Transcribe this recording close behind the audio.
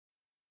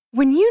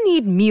When you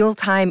need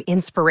mealtime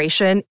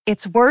inspiration,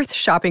 it's worth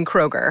shopping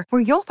Kroger,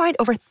 where you'll find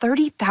over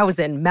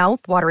 30,000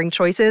 mouth-watering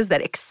choices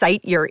that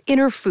excite your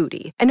inner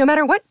foodie. And no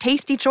matter what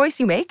tasty choice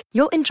you make,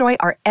 you'll enjoy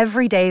our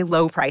everyday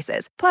low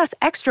prices, plus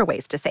extra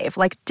ways to save,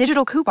 like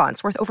digital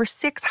coupons worth over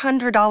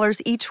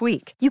 $600 each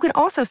week. You can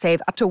also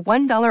save up to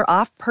 $1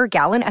 off per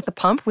gallon at the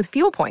pump with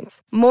fuel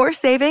points. More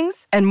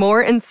savings and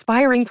more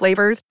inspiring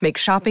flavors make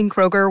shopping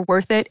Kroger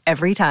worth it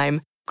every time.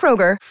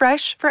 Kroger,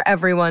 fresh for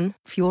everyone.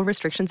 Fuel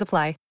restrictions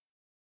apply.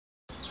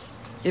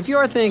 If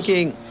you're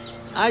thinking,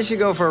 I should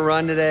go for a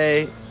run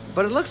today,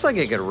 but it looks like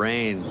it could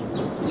rain,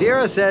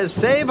 Sierra says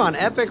save on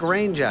Epic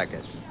rain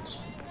jackets.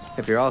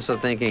 If you're also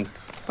thinking,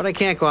 but I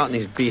can't go out in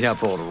these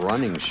beat-up old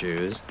running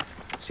shoes,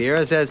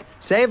 Sierra says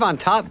save on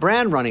top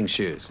brand running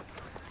shoes.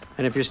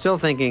 And if you're still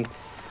thinking,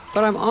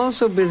 but I'm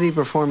also busy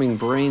performing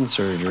brain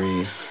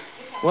surgery,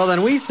 well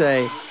then we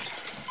say,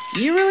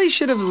 you really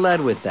should have led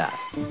with that.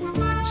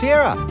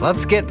 Sierra,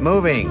 let's get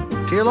moving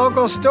to your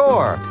local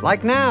store,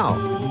 like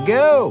now.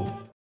 Go!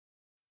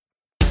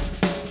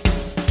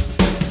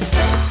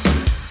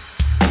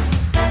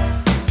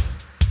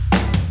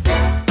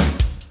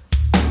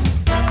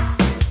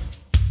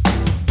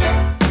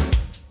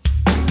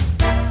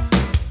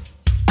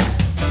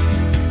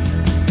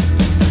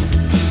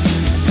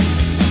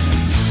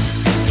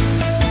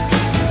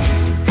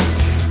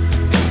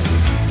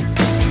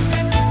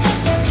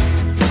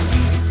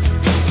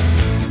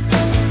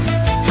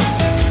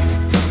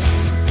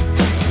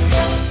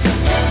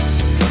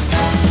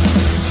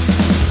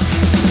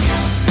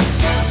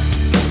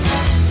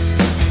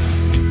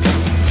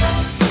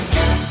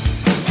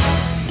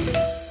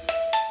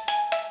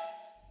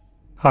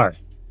 Hi.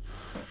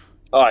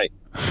 Hi.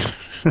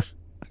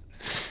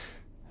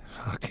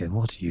 Fucking,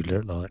 what do you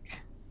look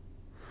like?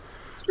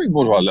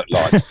 What do I look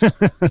like?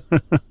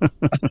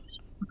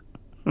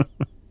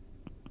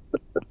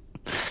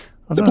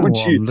 I don't know What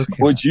what do I'm looking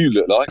What you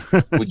look like?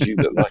 What do you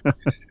look like?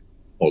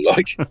 Or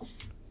like?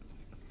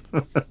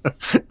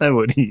 No,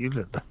 what do you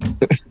look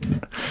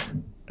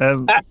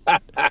like?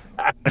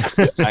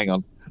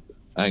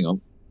 Hang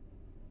on.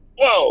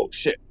 Whoa,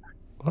 shit.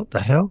 What the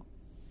hell?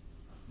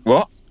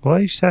 What? Why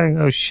are you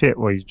saying, oh shit,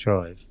 while you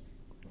drive?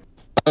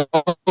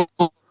 Oh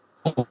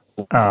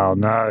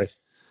no.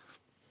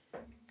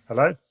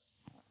 Hello?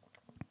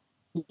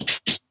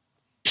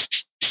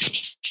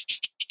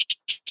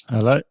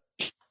 Hello?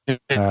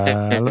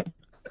 Hello?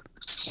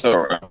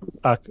 Sorry.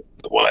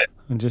 What?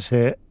 I'm just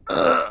here.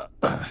 Ow.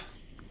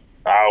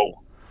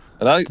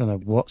 Hello? Don't know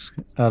what's...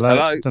 Hello?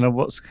 Hello? Don't know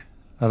what's...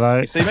 Hello?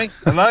 You see me?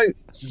 Hello?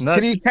 No.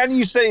 Can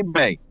you see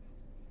me?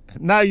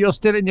 No, you're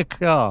still in your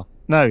car.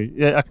 No,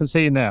 yeah, I can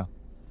see you now.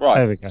 Right.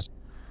 There we go.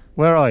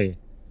 Where are you?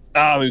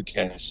 Oh, who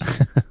cares?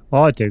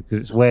 Well, I do, because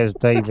it's Where's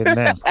David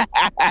Now?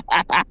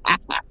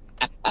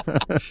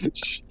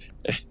 It's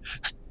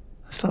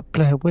like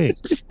Blair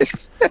Witch.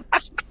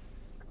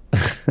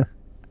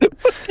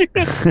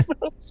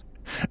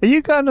 Are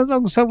you going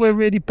along somewhere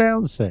really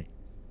bouncy?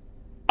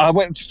 I'm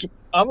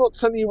not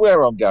telling you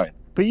where I'm going.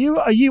 But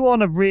are you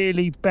on a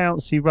really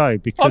bouncy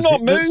road? Because I'm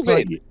not it looks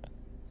moving. like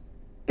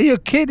are you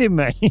kidding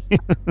me?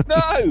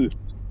 No,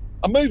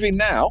 I'm moving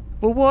now.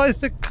 Well, why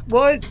does it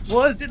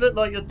look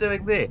like you're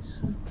doing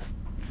this?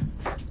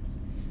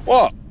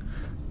 What?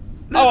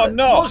 No, I'm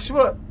not. What's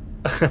what?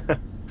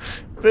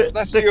 But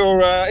That's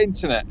your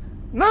internet.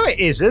 No, it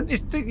isn't.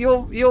 It's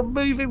you're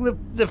moving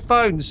the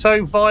phone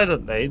so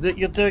violently that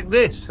you're doing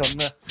this on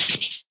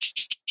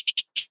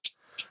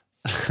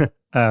the.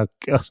 Oh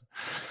God!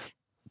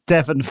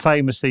 Devon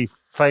famous for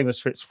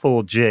its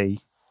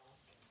 4G.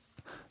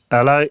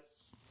 Hello.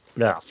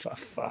 No, for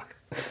fuck.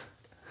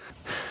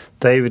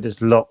 David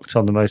is locked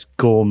on the most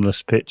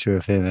gormless picture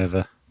of him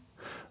ever.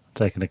 I'm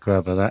taking a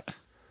grab of that.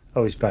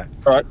 Oh, he's back.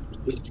 All right.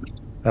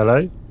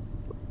 Hello.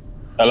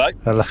 Hello.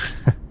 Hello.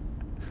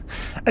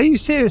 Are you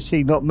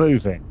seriously not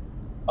moving?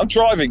 I'm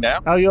driving now.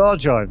 Oh, you are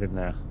driving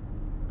now.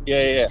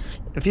 Yeah.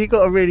 Have you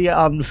got a really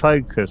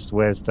unfocused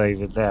Where's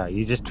David Now?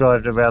 You just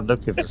driving around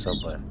looking for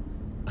somewhere?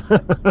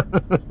 A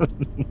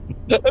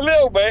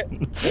little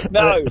bit.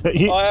 No,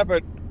 I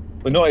haven't.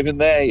 We're not even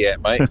there yet,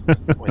 mate.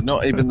 We're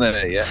not even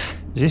there yet.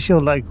 Is this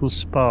your local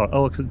spa?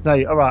 Oh,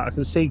 no. All right, I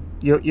can see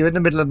you're in the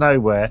middle of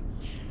nowhere.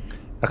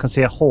 I can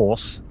see a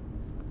horse.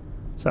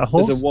 Is that a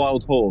horse? There's a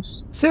wild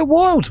horse. Is it a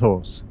wild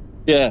horse?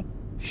 Yeah.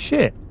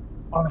 Shit.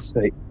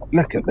 Honestly,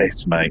 look at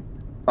this, mate.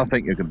 I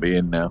think you're going to be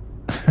in now.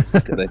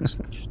 Look at this.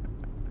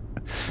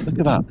 Look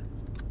at that.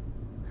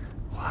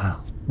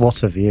 Wow.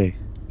 What a view.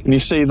 Can you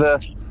see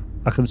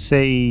I can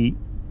see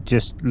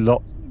just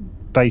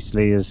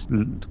basically as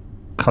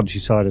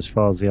countryside as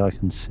far as the eye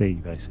can see,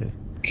 basically.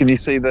 Can you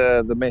see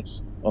the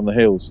mist on the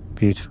hills?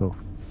 Beautiful.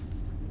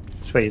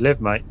 That's where you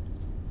live, mate.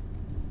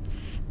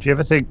 Do you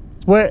ever think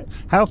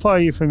how far are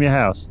you from your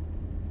house?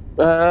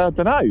 I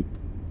don't know.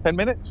 10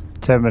 minutes?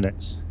 10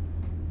 minutes.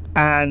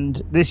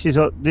 And this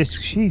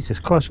Jesus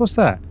Christ, what's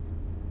that?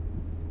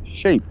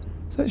 Sheep. Is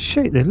that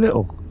sheep? They're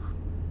little.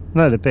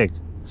 No, they're big.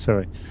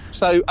 Sorry.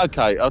 So,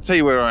 okay, I'll tell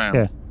you where I am.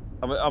 Yeah.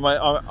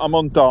 I'm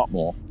on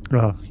Dartmoor.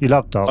 Oh, you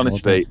love Dartmoor.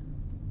 Honestly,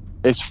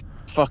 It's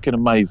fucking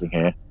amazing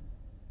here.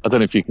 I don't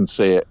know if you can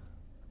see it.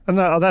 Oh,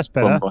 no, that's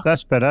better.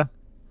 That's better.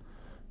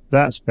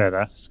 That's better.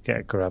 Let's get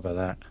a grab of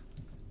that.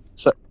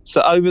 So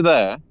over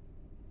there,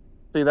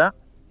 see that?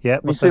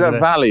 Yep. You see that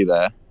valley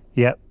there?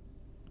 Yep.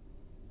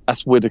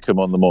 That's Widdicombe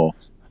on the Moor.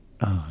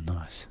 Oh,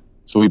 nice.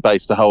 So we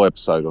based the whole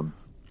episode on.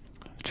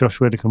 Josh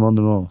Widdicombe on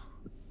the Moor.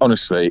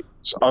 Honestly,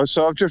 so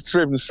I've just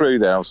driven through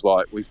there. I was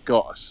like, we've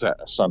got to set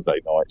a Sunday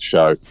night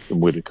show in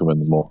Widdicombe and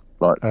the Moor.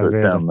 Like, so it's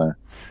down there.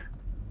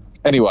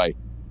 Anyway,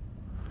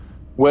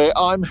 where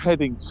I'm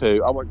heading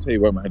to, I won't tell you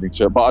where I'm heading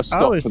to, but I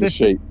stopped for the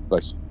sheep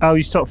place. Oh,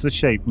 you stopped for the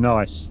sheep.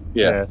 Nice.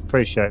 Yeah.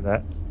 Appreciate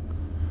that.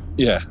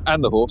 Yeah,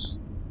 and the horse.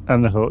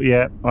 And the horse.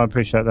 Yeah, I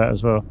appreciate that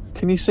as well.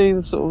 Can you see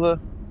the sort of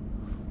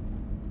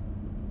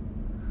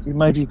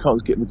maybe you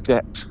can't get the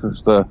depth of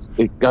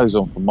it goes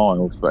on for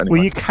miles, but anyway.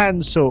 Well, you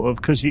can sort of,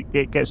 because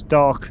it gets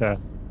darker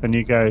and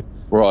you go,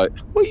 right.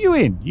 What are you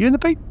in? You in the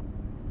beach?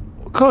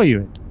 What car are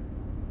you in?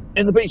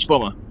 In the Beach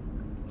Bomber.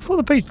 I thought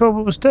the Beach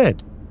Bomber was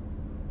dead.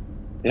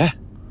 Yeah.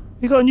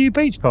 You got a new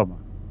Beach Bomber?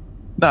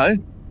 No, I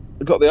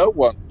got the old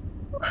one.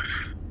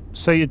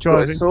 So you're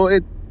driving? Got it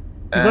sorted.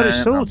 You got it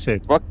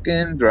sorted? I'm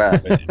fucking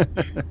driving.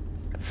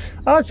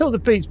 I thought the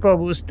Beach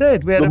Bomber was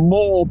dead. We had the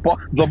Moor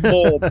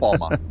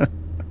Bomber.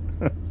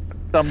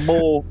 The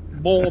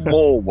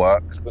more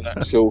works than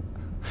actual.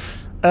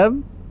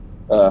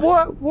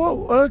 What?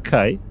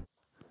 Okay.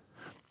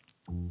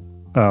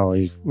 Oh,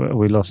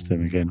 we lost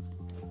him again.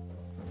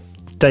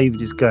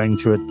 David is going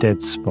through a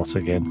dead spot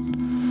again.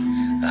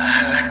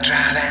 I like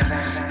driving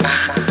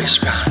my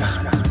Beach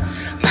Bomber,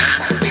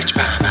 my Beach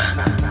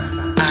Bomber.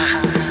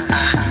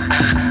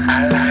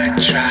 I like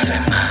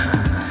driving my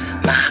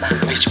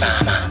Beach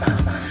Bomber,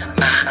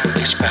 my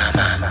Beach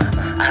Bomber.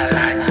 I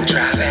like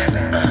driving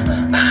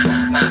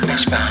my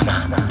Beach Bomber,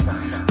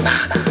 my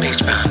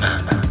Beach Bomber,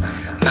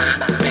 my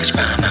Beach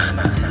Bomber.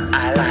 I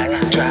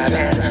like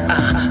driving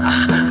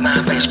my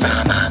Beach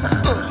Bomber,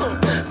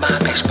 my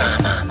Beach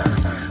Bomber,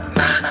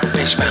 my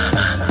Beach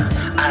Bomber.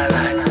 I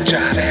like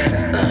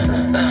driving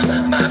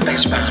my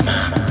Beach Bomber,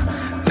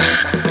 my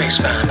Beach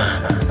Bomber,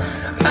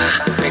 my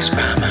Beach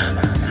Bomber.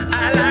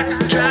 I like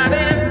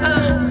driving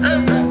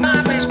my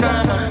Beach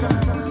Bomber,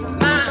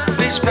 my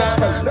Beach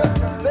Bomber,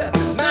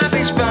 my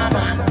Beach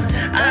Bomber.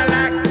 I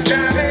like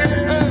driving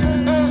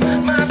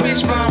my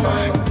Beach Bomber,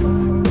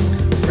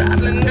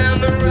 rattling down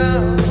the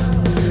road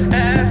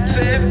at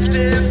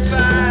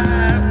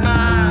 55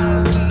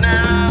 miles an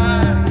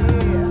hour,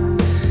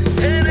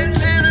 heading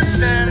to the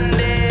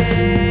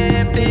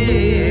sandy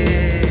beach.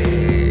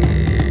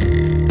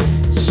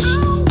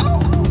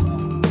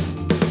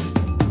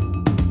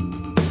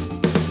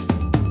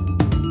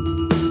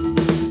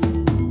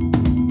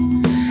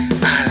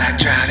 I like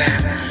driving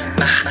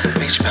my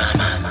Beach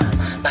Bomber,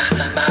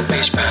 my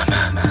Beach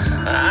Bomber.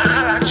 I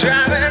like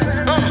driving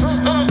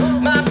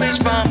my Beach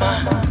Bomber,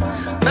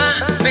 my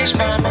Beach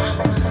Bomber,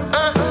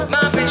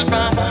 my Beach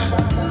Bomber.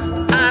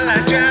 I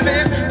like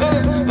driving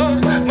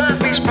my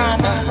Beach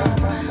Bomber,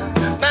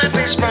 my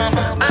Beach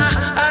Bomber.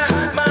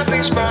 My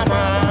Beach Bomber. I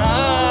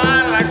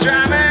like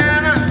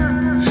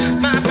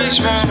driving my Beach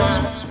Bomber.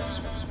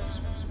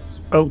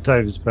 Oh,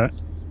 David's back.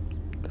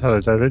 Hello,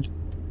 David.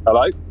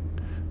 Hello.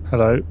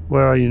 Hello.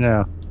 Where are you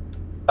now?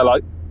 Hello.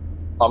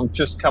 I'm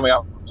just coming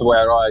up to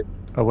where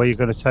Oh, where are you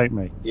going to take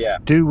me? Yeah.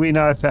 Do we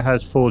know if it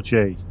has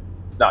 4G?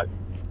 No.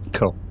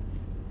 Cool.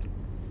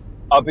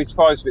 I'd be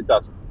surprised if it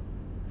doesn't.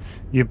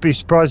 You'd be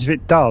surprised if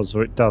it does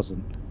or it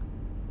doesn't.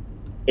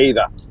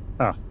 Either.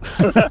 Ah.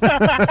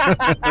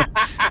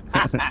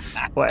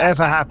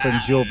 Whatever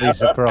happens, you'll be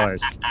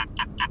surprised.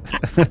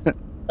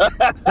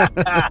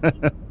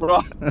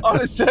 Right.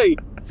 Honestly.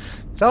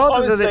 It's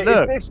harder than it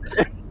looks.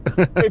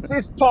 If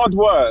this pod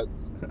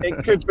works,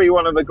 it could be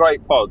one of the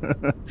great pods.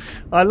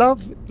 I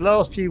love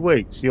last few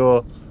weeks,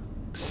 your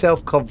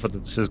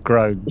self-confidence has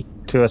grown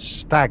to a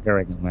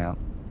staggering amount.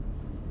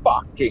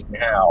 Fucking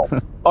hell.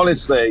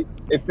 Honestly,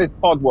 if this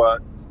pod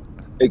works,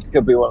 it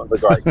could be one of the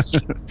greats.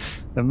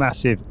 The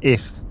massive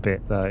if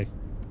bit, though.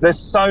 There's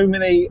so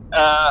many...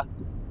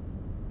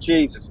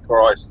 Jesus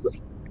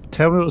Christ.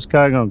 Tell me what's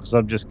going on, because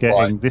I'm just getting,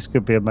 Right. This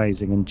could be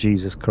amazing and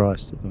Jesus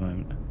Christ at the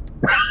moment.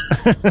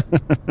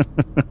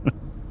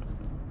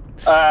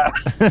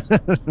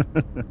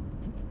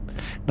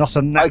 Not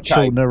a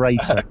natural Okay.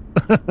 narrator.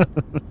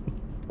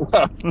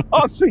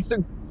 Ask me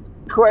some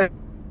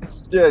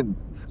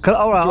questions.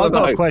 All right, Do you I've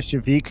got know? a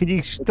question for you. Can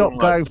you stop Right.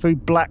 going through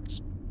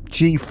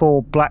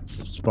G4 black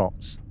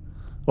spots?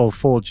 Or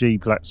 4G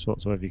black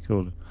spots, whatever you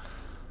call them.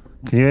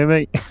 Can you hear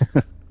me?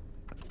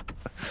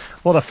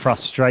 What a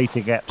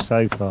frustrating app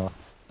so far.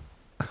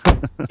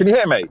 Can you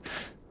hear me?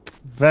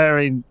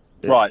 Very...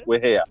 Right, we're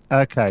here.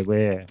 Okay,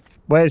 we're here.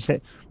 Where's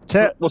it?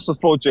 What's the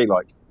 4G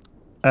like?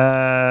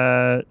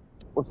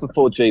 What's the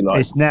 4G like?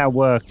 It's now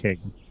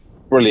working.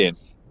 Brilliant.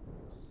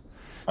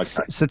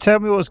 Okay, So tell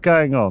me what's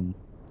going on.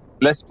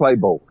 let's play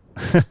ball.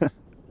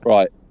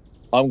 Right,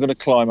 I'm going to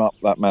climb up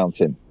that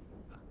mountain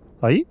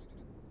Are you?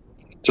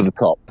 to the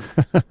top.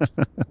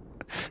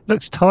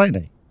 Looks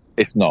tiny.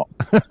 It's not.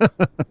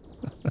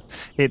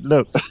 It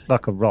looks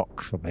like a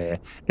rock from here.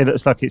 It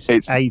looks like it's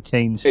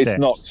 18 steps. It's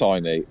not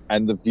tiny,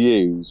 and the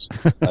views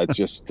are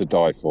just to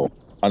die for.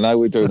 I know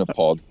we're doing a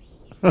pod.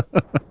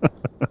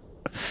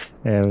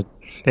 Yeah,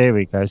 there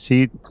we go.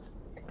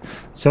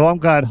 So I'm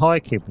going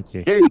hiking with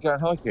you. Yeah, you're going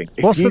hiking.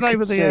 What's the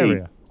name of the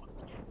area?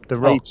 The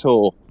rock.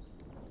 Haytor.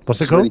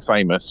 What's it It's called? really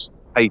famous.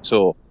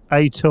 Haytor.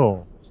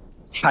 Haytor.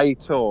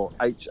 Haytor.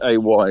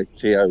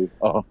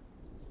 Haytor.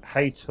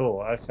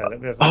 Haytor. Okay,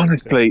 let me have a look.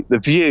 Honestly, the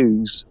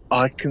views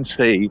I can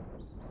see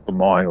for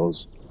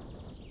miles,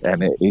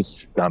 and it is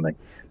stunning.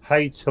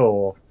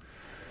 Haytor.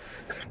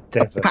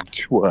 Devon.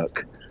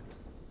 Patchwork.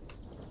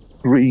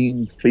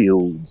 Green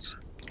fields.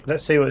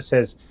 Let's see what it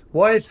says.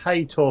 Why is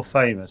Haytor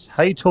famous?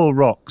 Haytor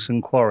rocks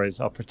and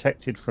quarries are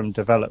protected from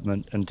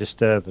development and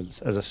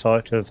disturbance as a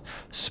site of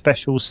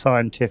special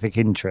scientific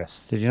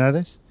interest. Did you know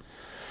this?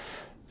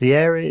 The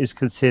area is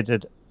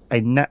considered a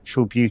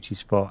natural beauty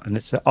spot, and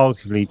it's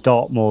arguably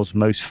Dartmoor's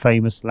most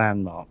famous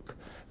landmark.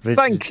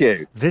 Thank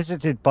you.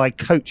 Visited by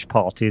coach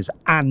parties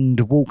and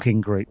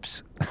walking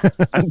groups.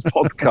 And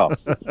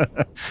podcasts.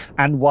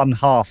 And one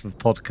half of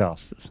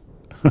podcasters.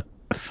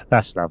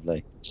 That's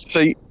lovely.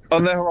 See,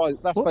 on the horizon,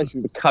 that's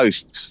basically the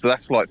coast. So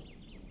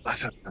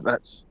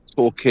that's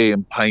Torquay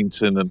and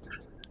Paynton, and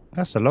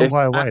That's a long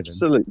way away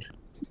absolutely,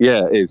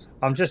 yeah, it is.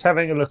 I'm just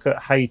having a look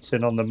at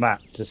Hayton on the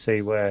map to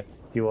see where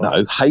you are.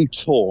 No,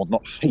 Haytor,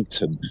 not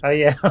Hayton. Oh,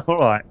 yeah, all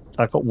right.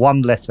 I got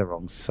one letter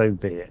wrong, so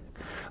be it.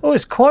 Oh,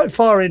 it's quite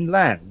far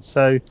inland,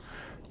 so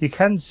you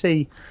can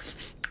see,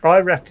 I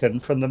reckon,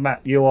 from the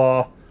map,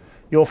 you're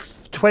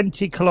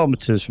 20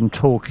 kilometres from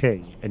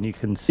Torquay, and you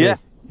can see.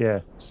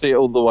 Yeah. See it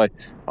all the way.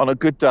 On a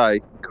good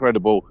day,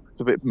 incredible.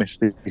 It's a bit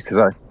misty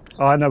today.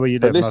 I know where you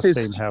live. I've this is-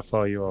 seen how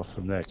far you are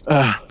from there.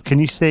 Can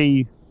you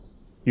see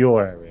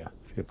your area,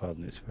 if you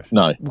pardon the expression?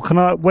 No.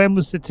 When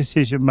was the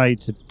decision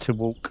made to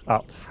walk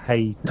up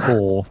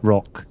Haytor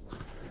Rock?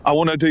 I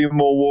want to do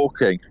more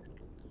walking.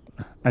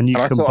 And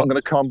I thought I'm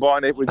going to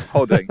combine it with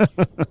podding.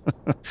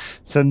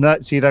 so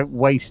you don't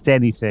waste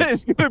anything.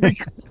 There's going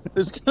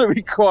to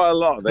be quite a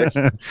lot of this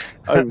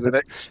over the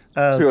next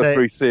 2 or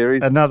 3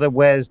 series. Another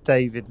Where's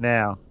David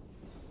Now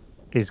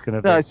is going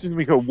to be. No, it's just going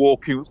to be called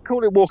walking.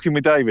 Call it Walking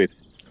with David.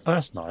 Oh,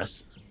 that's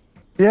nice.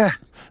 Yeah.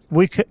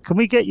 Can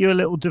we get you a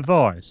little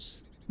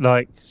device,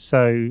 like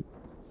so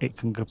it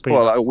can be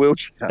Well, like a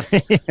wheelchair.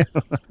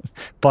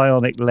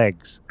 bionic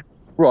legs?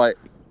 Right.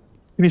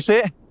 Can you see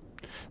it?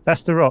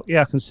 That's the rock.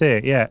 Yeah, I can see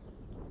it. Yeah.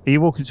 Are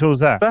you walking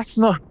towards that?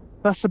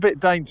 That's a bit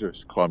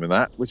dangerous climbing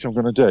that, which I'm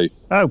going to do.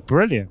 Oh,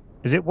 brilliant.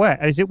 Is it wet?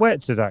 Is it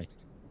wet today?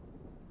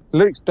 It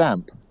looks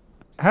damp.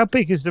 How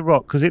big is the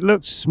rock? Because it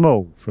looks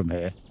small from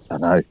here. I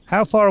know.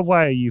 How far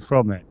away are you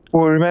from it?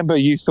 Well, remember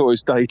you thought it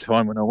was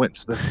daytime when I went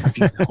to the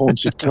fucking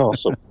haunted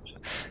castle.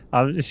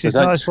 This is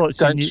nice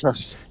watching you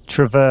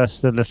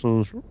traverse the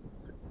little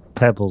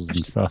pebbles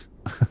and stuff.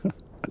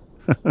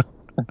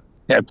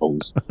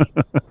 Pebbles.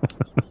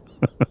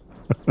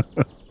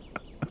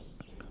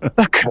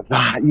 Look at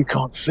that! You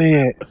can't see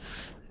it.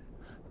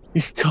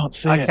 You can't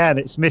see it. I can.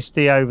 It's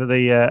misty over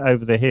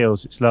the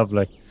hills. It's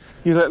lovely.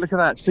 You look at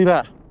that. See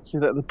that? See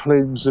that? The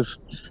plumes of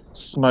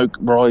smoke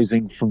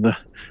rising from the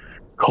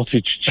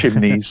cottage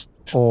chimneys.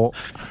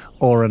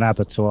 or an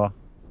abattoir.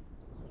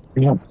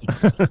 Yeah.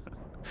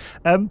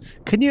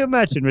 Can you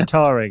imagine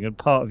retiring and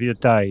part of your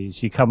day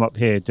is you come up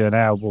here, do an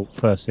hour walk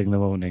first thing in the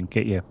morning,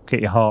 get your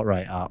heart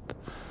rate up,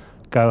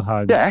 go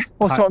home. Yeah,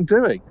 that's what I'm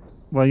doing.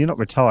 Well, you're not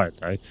retired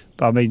though.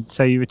 But I mean,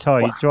 so you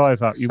retire, you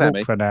drive up, you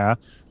walk for an hour,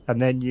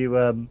 and then you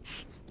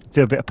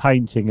do a bit of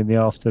painting in the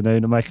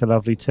afternoon and make a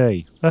lovely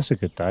tea. That's a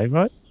good day,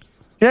 right?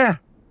 Yeah.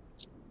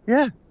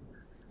 Yeah.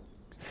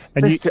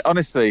 And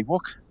honestly,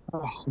 what?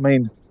 Oh, I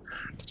mean,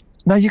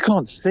 no, you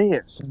can't see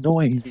it. It's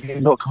annoying.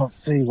 You can't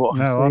see what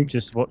I see. No, I'm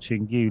just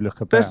watching you look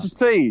about. There's the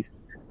sea.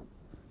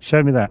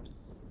 Show me that.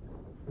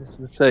 There's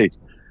the sea.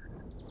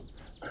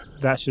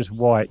 That's just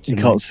white. You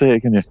can't see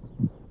it, can you?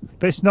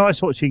 But it's nice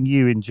watching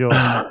you enjoy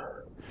it.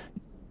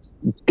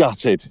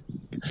 Gutted.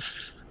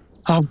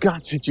 I'm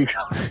gutted you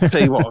can't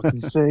see what I can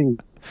see.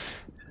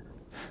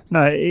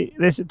 No,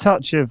 there's a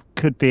touch of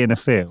could be in a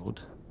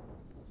field,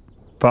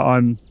 but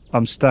I'm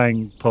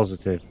staying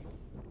positive.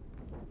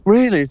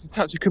 Really? It's a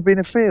touch it could be in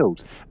a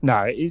field?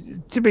 No,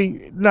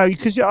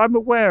 because I'm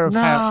aware of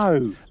how...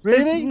 No,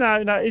 really?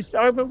 No,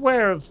 I'm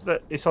aware of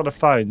that it's on a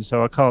phone,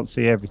 so I can't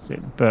see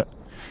everything. But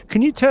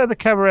can you turn the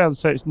camera around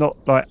so it's not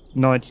like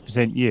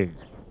 90% you?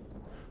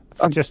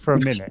 Just for a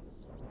minute.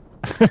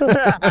 Well,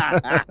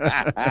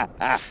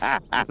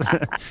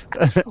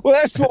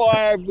 that's what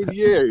I am with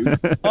you.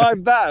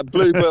 I'm that at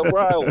Bluebell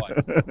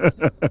Railway.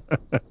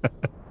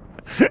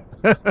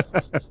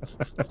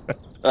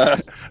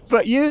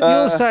 But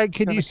you're saying,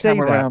 can you see that?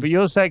 around. But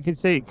you're saying,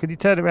 can you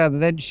turn around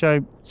and then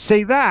show?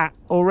 See that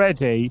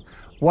already?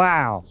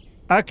 Wow.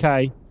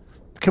 Okay.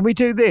 Can we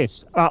do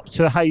this up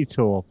to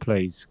Haytor,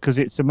 please? Because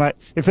it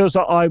feels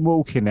like I'm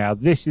walking now.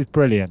 This is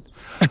brilliant.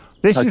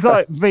 This is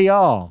like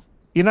VR.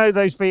 You know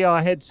those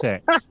VR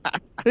headsets?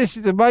 This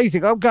is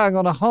amazing. I'm going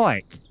on a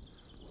hike.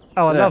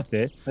 Oh, I love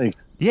this.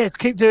 Yeah,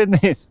 keep doing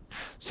this.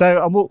 So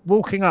I'm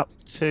walking up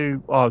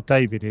to. Oh,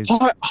 David is. Do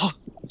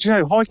you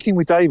know, hiking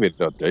with David?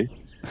 I'd do.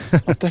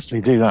 I'd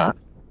definitely do that.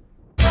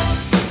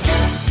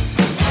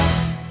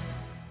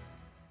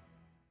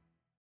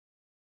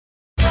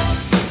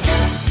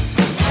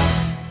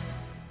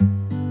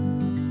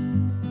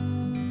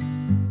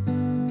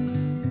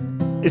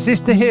 Is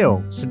this the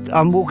hill? So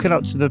I'm walking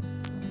up to the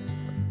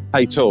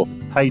Hey, Tor.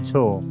 Hay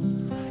Tor.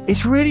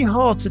 It's really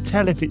hard to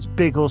tell if it's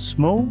big or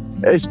small.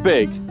 It's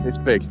big. It's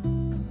big.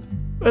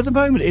 At the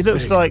moment, it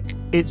looks like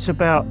it's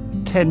about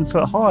 10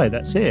 foot high.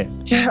 That's it.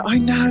 Yeah, I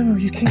know.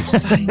 You keep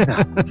saying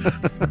that,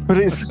 but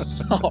it's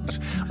not.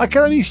 I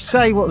can only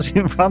say what's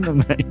in front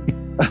of me.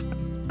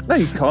 No,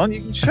 you can't.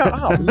 You can shut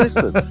up and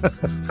listen.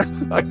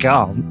 I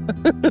can't.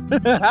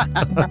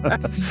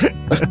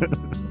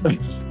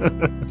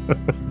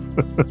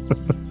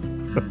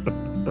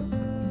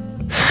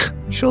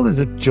 I'm sure there's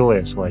a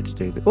joyous way to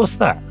do this. What's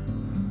that?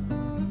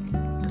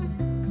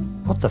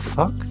 What the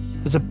fuck?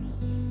 There's a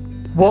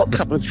what? A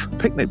couple of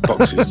picnic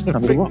boxes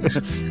under the rocks.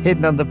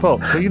 Hidden under the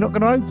box. Are you not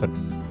going to open?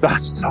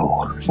 That's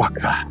all. Fuck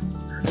that.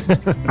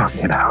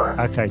 Fucking hell.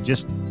 Okay,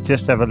 just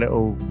have a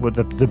little. Well,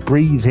 the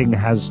breathing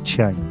has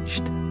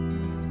changed.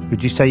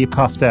 Would you say you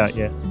puffed out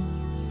yet?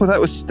 Well, that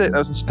was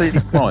a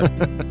steady climb.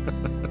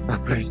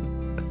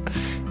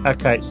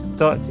 Okay,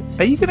 start.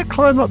 Are you going to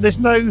climb up? There's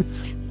no.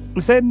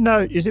 Is there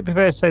no? Is it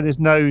fair to say there's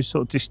no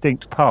sort of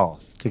distinct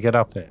path to get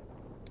up it?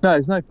 No,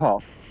 there's no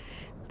path.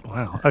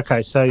 Wow.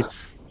 Okay, so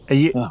are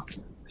you? Oh.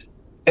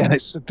 And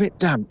it's a bit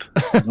damp,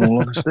 in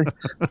all honesty.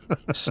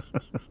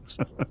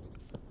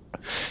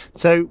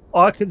 So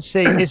I can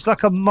see it's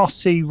like a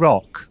mossy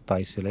rock,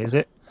 basically. Is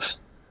it? Is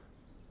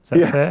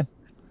that fair?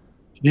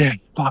 Yeah.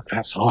 Fuck,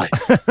 that's high.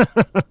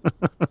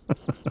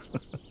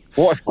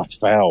 What if I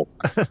fell?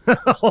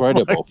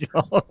 Incredible.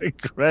 Oh my God,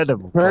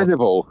 incredible.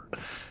 Incredible.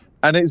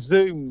 And it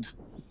zoomed.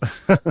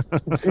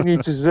 Continue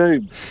to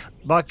zoom.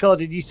 My God,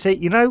 did you see?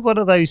 You know, one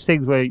of those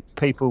things where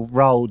people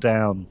roll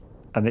down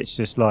and it's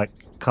just like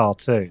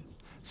cartoon.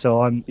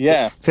 So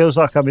it feels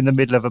like I'm in the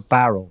middle of a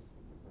barrel.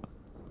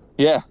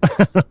 Yeah.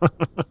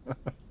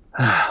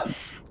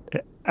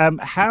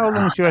 How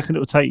long do you reckon it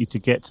will take you to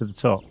get to the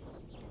top?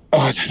 Oh,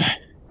 I don't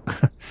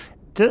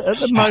know. At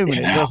the moment,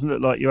 it doesn't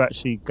look like you're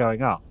actually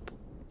going up.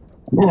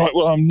 Right,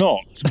 well, I'm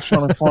not. I'm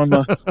trying to find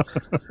my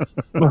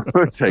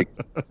footing.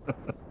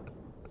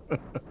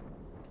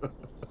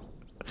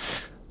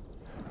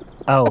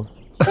 Oh.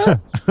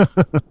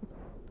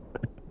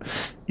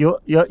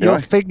 Your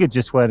finger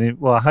just went in.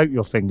 Well, I hope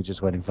your finger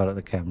just went in front of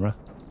the camera.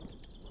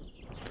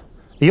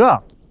 Are you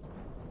up?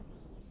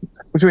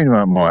 What do you mean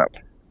am I up?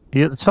 Are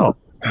you at the top?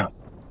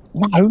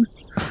 No.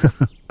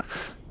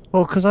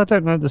 Well, because I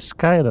don't know the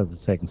scale of the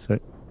thing, so...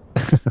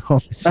 Oh,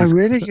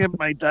 really? You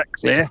made that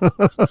clear?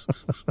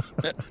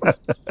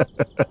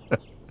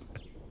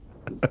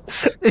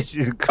 This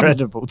is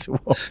incredible to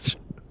watch.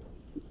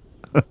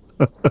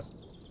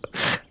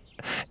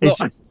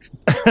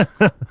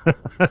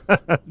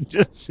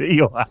 Just see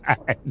your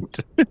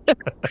hand.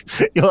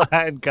 Your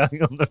hand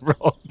going on the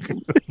rock.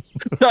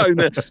 No, I've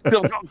got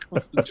to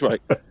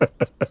concentrate.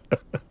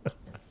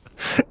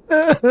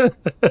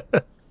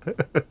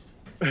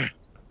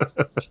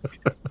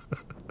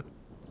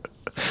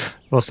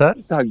 What's that?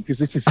 No, because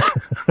this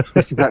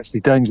is actually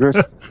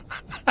dangerous.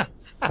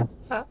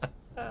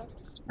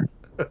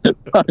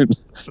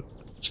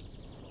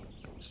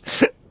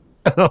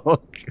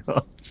 Oh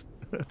God!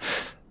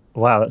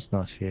 Wow, that's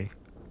nice for you.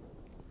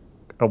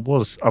 I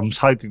was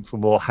hoping for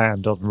more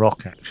hand-on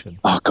rock action.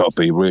 I've got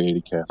to be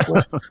really careful.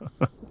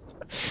 It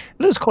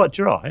looks quite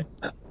dry.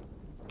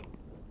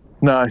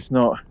 No, it's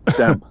not. It's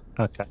damp.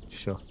 Okay,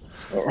 sure.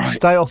 All right.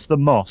 Stay off the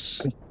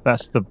moss.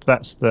 That's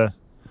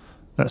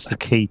the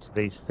key to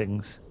these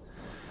things.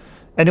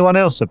 Anyone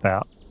else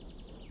about?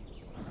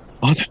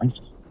 I don't know.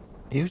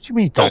 What do you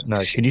mean you don't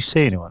know? Can you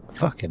see anyone?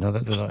 Fucking hell,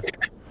 that look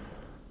like...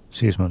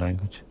 Excuse my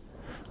language.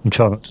 I'm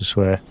trying not to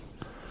swear.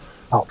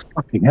 Oh,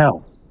 fucking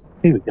hell.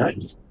 Here we go.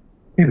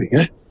 Here we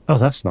go. Oh,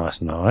 that's nice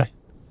and high.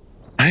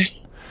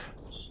 Hey?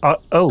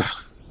 Oh.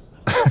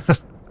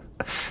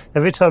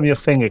 Every time your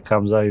finger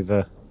comes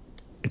over,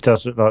 it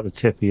does look like the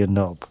tip of your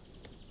knob.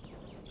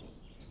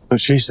 So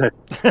she said.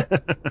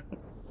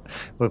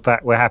 We're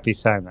back. We're happy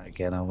saying that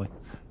again, aren't we?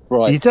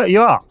 Right.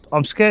 You're up.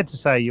 I'm scared to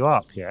say you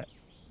up yet.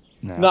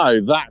 No,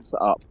 that's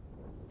up.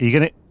 Are you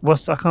gonna?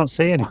 I can't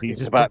see anything.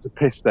 It's about to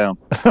piss down.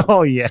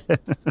 Oh yeah.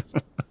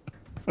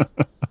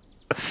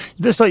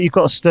 Looks like you've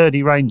got a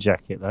sturdy rain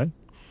jacket though.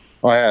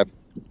 I have.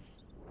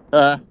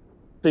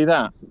 See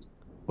that?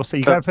 What's that?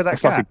 You going for that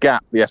it's gap? Like a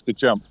gap you have to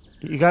jump.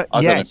 You go.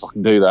 I don't know if I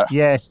can do that.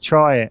 Yes,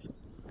 try it.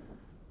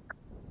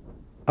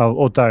 Oh,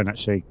 or don't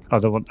actually. I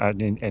don't want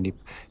any. Do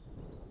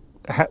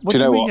you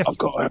know what? I've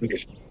got.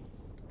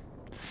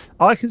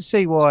 I can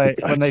see why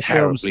when they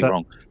film stuff.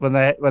 Wrong.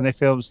 When they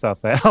film stuff,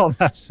 oh,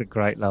 that's a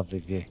great, lovely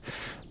view.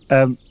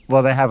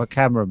 Well, they have a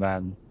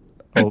cameraman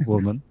or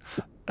woman.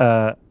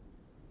 Well,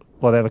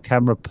 they have a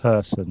camera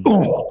person.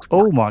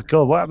 Oh my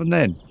God, what happened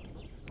then?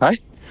 Hey?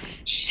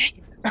 Shit!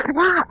 Look at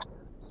that!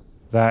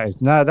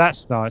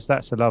 That's nice.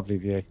 That's a lovely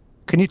view.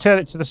 Can you turn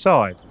it to the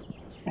side?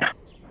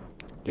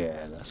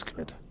 Yeah, that's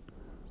good.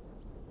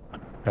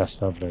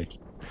 That's lovely.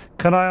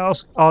 Can I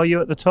ask, are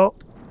you at the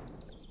top?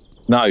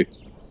 No.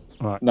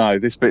 Right. No,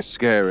 this bit's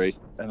scary.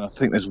 And I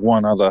think there's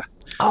one other.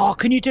 Oh,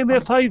 can you do me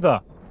a favour?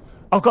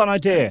 I've got an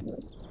idea.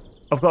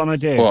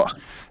 What?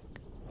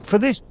 For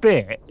this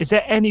bit, is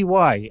there any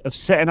way of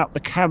setting up the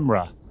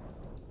camera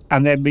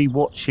and then me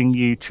watching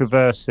you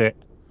traverse it?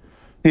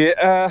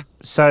 Yeah.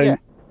 So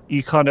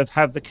you kind of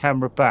have the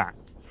camera back.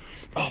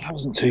 Oh, that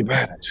wasn't too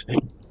bad,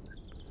 actually.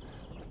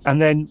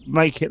 And then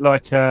make it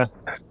like a...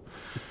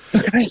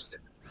 Look at this.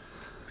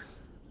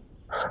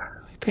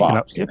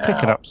 You're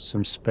picking up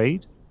some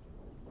speed.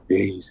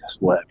 Jesus,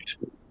 whatever.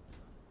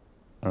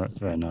 All right,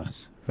 very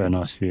nice. Very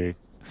nice view.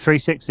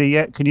 360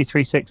 yet? Can you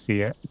 360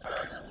 yet?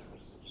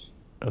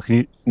 Or can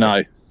you...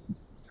 No.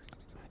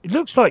 It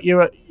looks like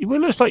you're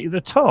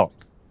the top.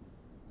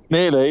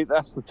 Nearly.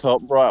 That's the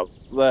top right up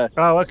there.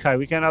 Oh, okay.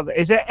 We get another.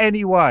 Is there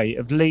any way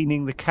of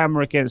leaning the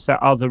camera against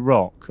that other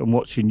rock and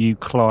watching you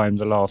climb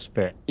the last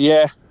bit?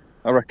 Yeah,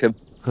 I reckon.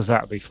 Because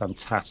that would be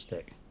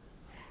fantastic.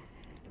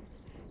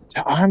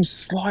 I'm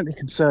slightly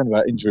concerned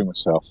about injuring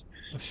myself.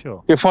 For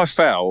sure. If I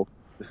fell,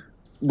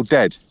 well,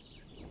 dead,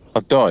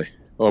 I'd die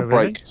or Oh, really?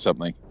 break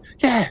something.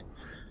 Yeah.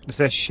 Is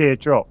there sheer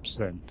drops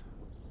then?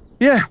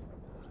 Yeah.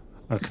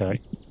 Okay.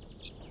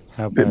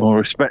 How A bit bad? more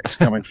respect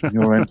coming from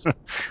your end.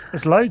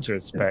 There's loads of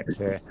respect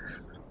here.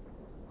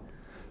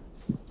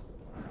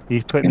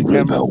 You've put the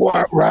camera.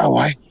 The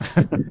railway.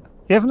 You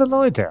having a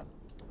lie down?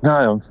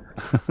 No.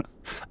 Are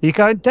you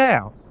going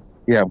down?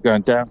 Yeah, I'm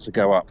going down to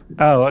go up.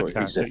 Oh, That's what okay. he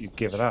I said. thought you'd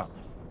give it up.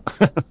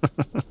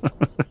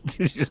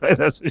 Did you say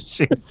that's what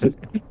she said?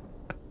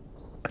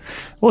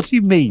 What do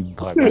you mean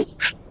by that?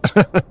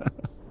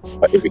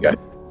 Right, here we go.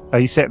 Are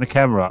you setting the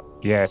camera up?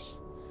 Yes.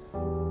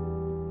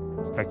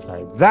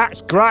 Okay,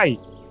 that's great.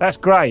 That's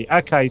great.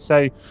 Okay,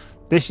 so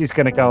this is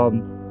going to go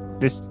on.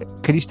 This.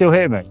 Can you still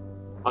hear me?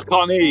 I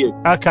can't hear you.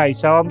 Okay,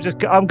 so I'm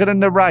going to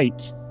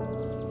narrate.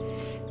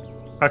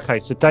 Okay,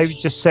 so David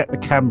just set the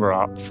camera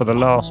up for the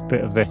last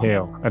bit of the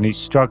hill, and he's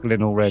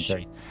struggling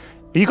already.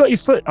 You got your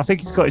foot? I think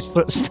he's got his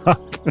foot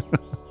stuck.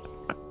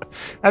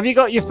 Have you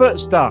got your foot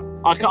stuck?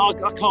 I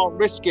can't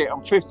risk it.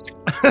 I'm 50.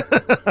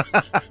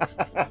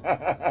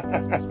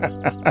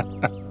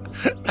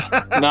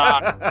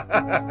 Nah.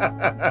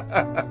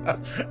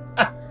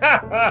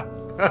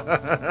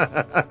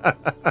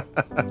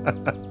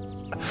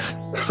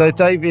 So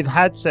David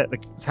has set the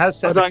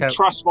I don't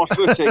trust my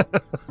footing.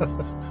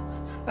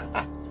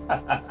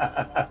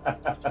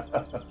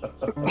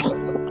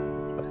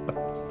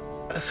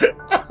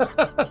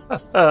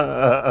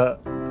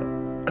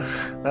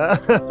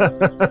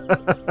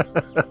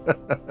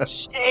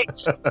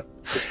 Shit!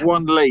 It's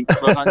one leap,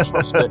 but I don't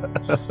trust it.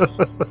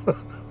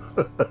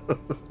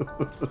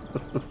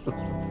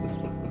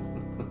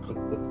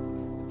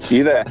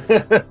 You there?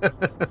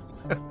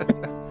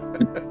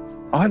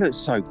 I look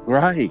so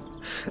grey.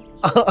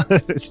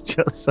 It's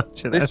just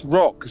such an This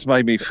rock has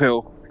made me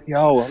feel,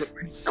 yo, I look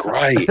really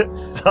grey.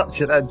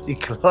 such an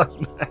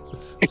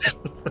anticlimax.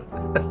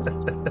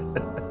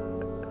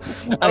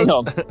 Hang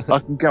on, I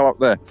can go up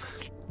there.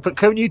 But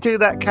can you do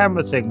that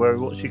camera thing where we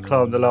watch you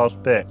climb the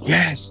last bit?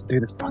 Yes, do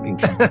the fucking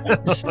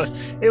camera.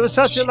 It was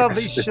such a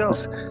lovely Yes,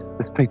 shot.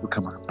 There's people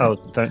coming up. Oh,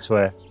 don't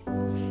swear.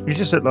 You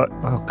just look like,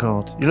 oh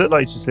God, you look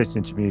like you're just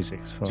listening to music.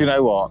 It's fine. Do you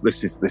know what?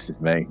 This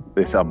is me.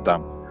 I'm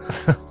done.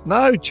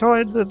 No,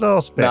 try the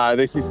last bit. No,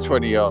 this is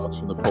 20 yards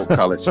from the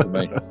portcullis for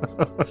me.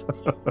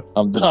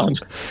 I'm done.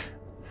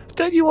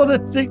 Don't you want to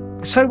think?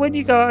 So when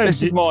you go home,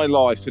 This is my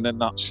life in a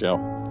nutshell.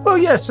 well,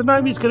 yes. So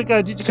Naomi's going to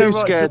go. Did you Too go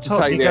right scared to to the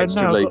top? take You the go,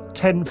 extra no, leap. I've got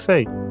 10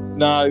 feet.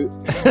 No,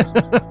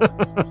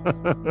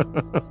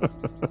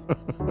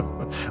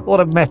 What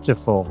a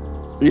metaphor.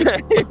 yeah,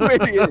 it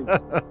really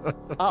is.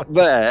 Up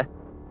there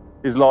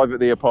is live at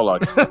the Apollo.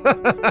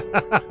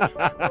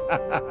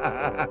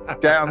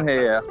 Down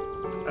here,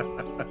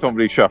 it's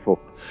Comedy Shuffle.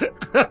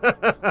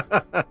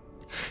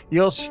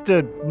 You're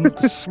stood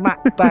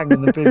smack bang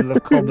in the middle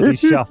of Comedy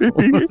Shuffle,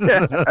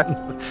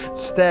 Yeah.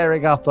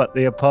 staring up at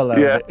the Apollo.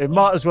 Yeah. It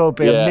might as well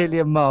be Yeah. a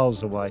million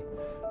miles away.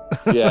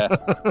 Yeah, Might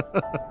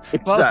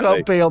as well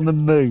exactly. be on the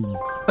moon.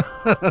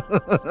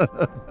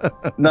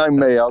 Know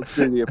me, I'll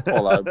do the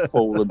Apollo and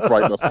fall and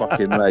break my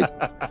fucking leg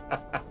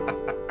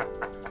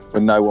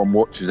when no one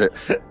watches it.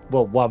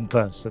 Well, one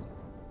person.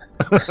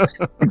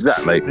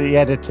 Exactly. The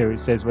editor, it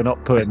says we're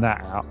not putting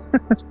that out.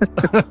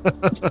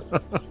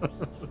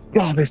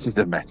 God, this is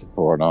a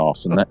metaphor and a half,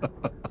 isn't it?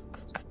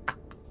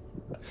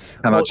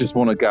 And I just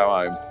want to go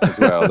home as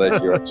well.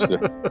 There's your extra.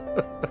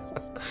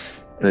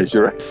 There's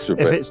your extra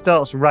If bit. it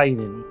starts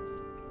raining,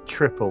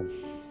 triple.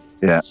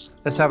 Yeah.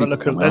 Let's have a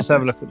look at. Let's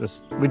have a look at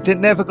this. We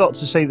never got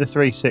to see the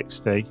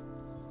 360.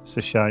 It's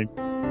a shame.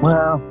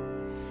 Well,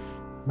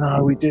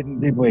 no, we didn't,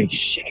 did we?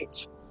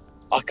 Shit.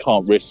 I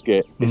can't risk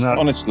it. It's No.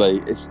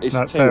 honestly, it's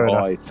No, too fair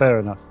high. enough. Fair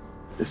enough.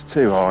 It's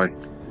too high.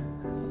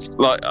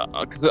 Like,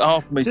 because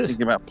half of me Just-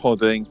 thinking about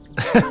podding.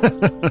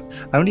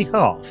 Only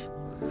half.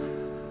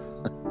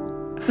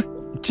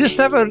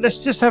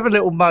 Let's just have a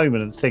little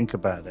moment and think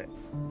about it.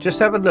 Just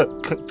have a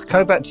look.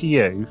 Go back to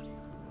you.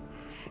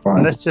 Right.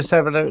 And let's just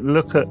have a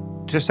look at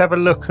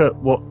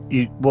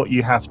what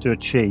you have to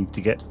achieve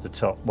to get to the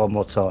top one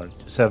more time.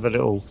 Just have a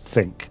little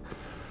think.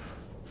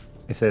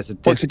 If there's a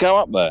What, to go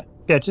up there?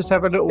 yeah, just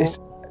have a little.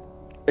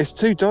 It's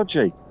too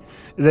dodgy.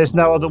 There's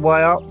no other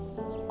way up.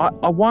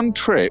 I one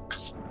trip.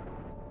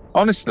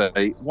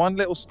 Honestly, one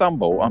little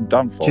stumble, I'm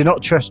done for. Do you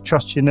not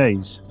trust your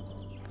knees?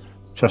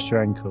 Trust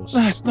your ankles?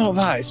 No, it's not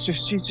that. It's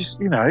just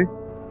you know,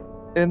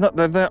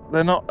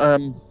 they're not.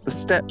 The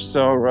steps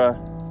are.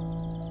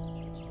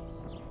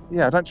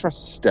 Yeah, I don't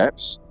trust the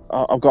steps.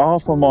 I've got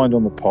half my mind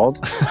on the pod.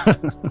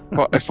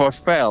 But if I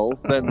fell,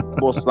 then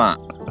what's that?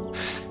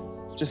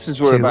 Just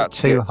as we're about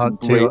to get some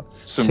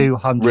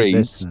 200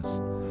 reads. listeners.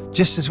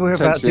 Just as we're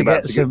about to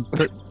get some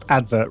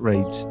advert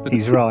reads.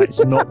 He's right.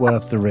 It's not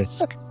worth the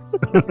risk.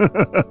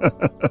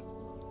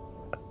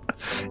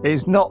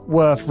 It's not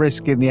worth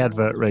risking the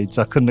advert reads.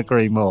 I couldn't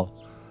agree more.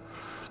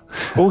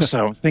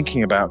 Also, I'm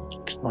thinking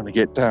about trying to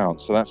get down,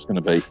 so that's going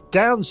to be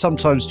Down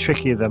sometimes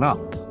trickier than up.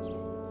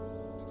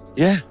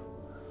 yeah.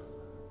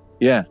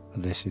 Here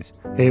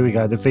we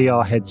go. The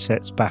VR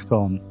headset's back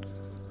on.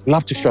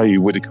 Love to show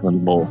you Widdicombe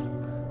and Moor.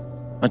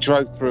 I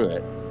drove through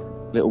it,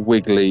 little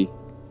wiggly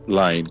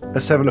lane.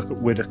 Let's have a look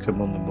at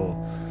Widdicombe on the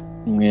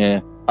Moor.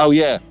 Yeah. Oh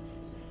yeah.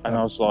 And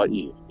I was like,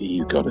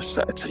 you got to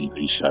set a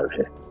TV show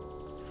here.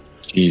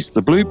 Jeez,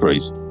 the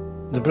Blueberries.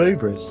 The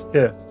Blueberries,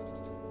 yeah.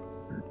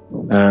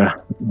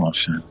 What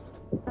show?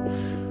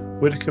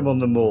 Widdicombe on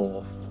the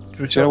Moor.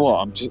 Do you know what?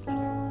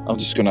 I'm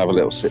just going to have a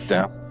little sit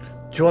down.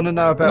 Do you want to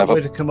know about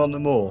Widdicombe on the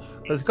Moor?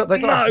 No,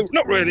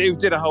 not really. We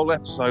did a whole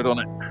episode on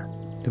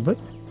it. Did we?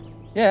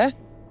 Yeah.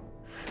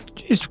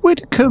 Is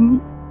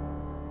Widdicombe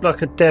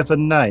like a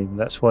Devon name?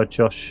 That's why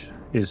Josh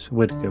is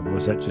Widdicombe, or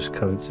is that just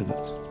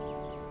coincidence?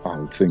 I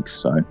would think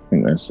so. I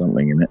think there's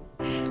something in it.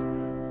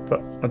 But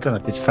I don't know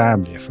if his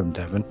family are from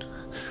Devon.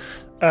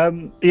 Are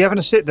you having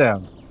a sit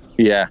down?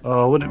 Yeah.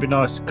 Oh, wouldn't it be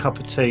nice? A cup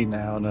of tea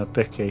now and a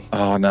bicky.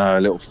 Oh no,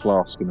 a little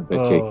flask and a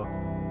bicky. Oh.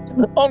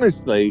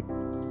 Honestly,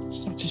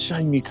 it's such a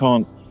shame you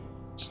can't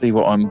see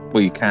what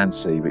you can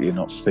see, but you're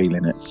not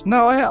feeling it.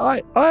 No,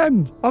 I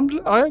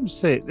am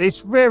sick. It's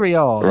very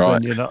hard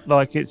when you're not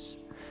like it's.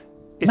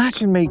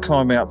 Imagine me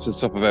climbing up to the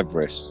top of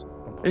Everest.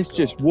 It's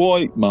just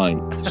white, mate.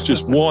 It's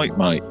just white,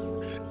 mate.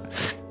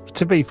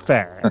 To be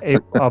fair,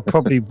 I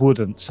probably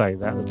wouldn't say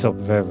that at the top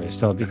of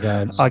Everest. I'd be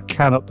going, I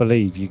cannot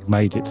believe you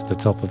made it to the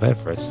top of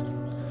Everest.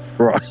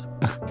 Right.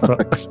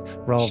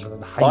 Rather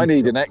than hate I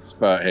need an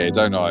expert here,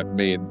 don't I?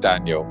 Me and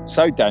Daniel.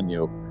 So,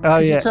 Daniel,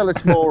 could you tell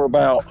us more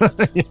about...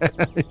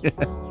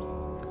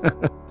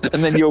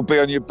 And then you'll be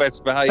on your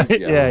best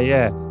behaviour.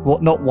 Yeah.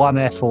 What, not one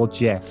F or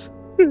Jeff?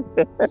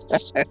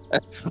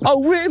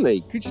 Oh,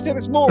 really? Could you tell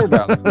us more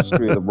about the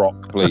history of the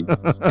rock, please?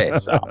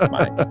 Piss up,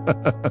 mate.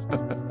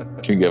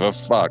 Can give a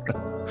fuck.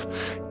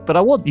 But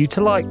I want you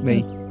to like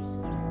me.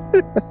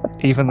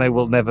 Even though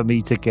we'll never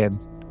meet again.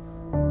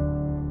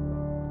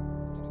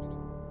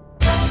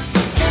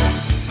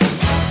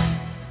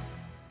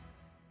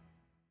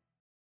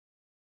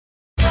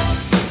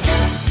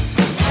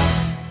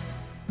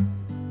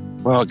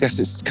 Well, I guess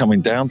it's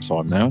coming down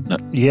time now, isn't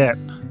it? Yep.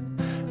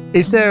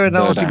 Is there an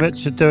Third argument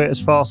act. to do it as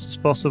fast as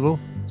possible?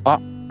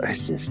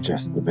 This is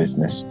just the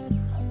business.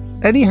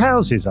 Any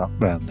houses up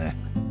round there?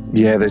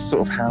 Yeah, there's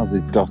sort of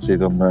houses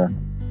dotted on the...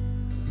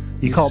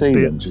 You can't see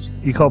build. them just...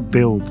 You can't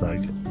build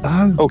though.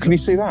 Oh, can you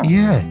see that?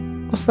 Yeah.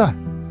 What's that?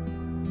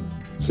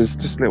 So there's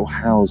just little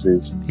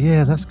houses.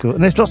 Yeah, that's good.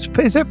 And there's lots of.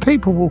 Is there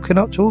people walking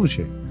up towards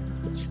you?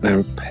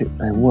 There's people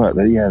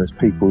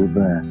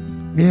there.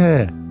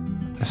 Yeah.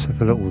 Let's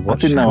have a little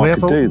watch. I didn't know I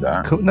could do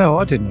that. No,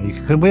 I didn't know you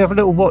could. Can we have a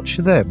little watch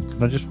of them?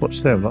 Can I just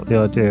watch them? Like the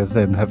idea of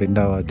them having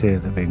no idea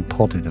they're being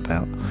podded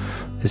about.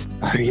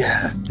 Oh,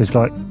 yeah. There's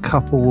like a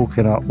couple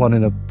walking up, one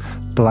in a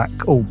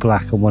all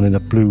black, and one in a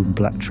blue and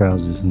black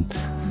trousers, and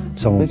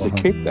someone. There's behind.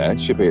 a kid there.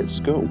 Should be at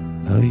school.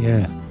 Oh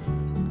yeah.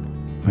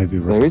 Maybe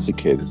right. There is a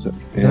kid, is it?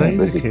 Yeah,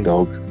 there's a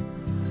dog.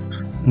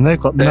 And they've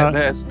got no.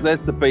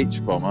 There's the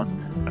beach bomber.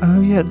 Oh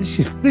yeah, this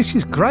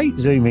is great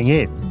zooming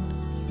in.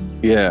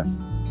 Yeah.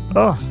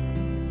 Oh.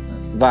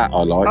 That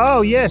I like.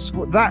 Oh yes,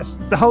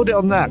 hold it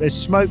on that. There's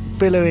smoke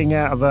billowing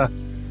out of a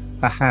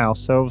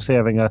house. So obviously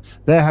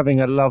they're having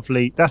a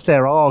lovely. That's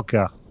their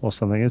Arga or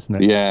something, isn't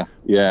it? Yeah,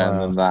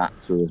 and then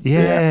that.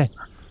 Yeah.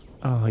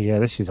 Oh yeah,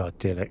 this is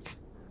idyllic.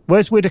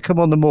 Where's Widdicombe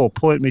on the Moor?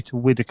 Point me to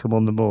Widdicombe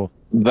on the Moor.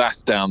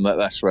 That's down there.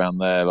 That's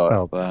round there,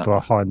 like that.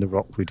 Behind the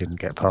rock we didn't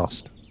get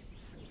past.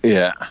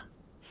 Yeah.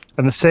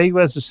 And the sea?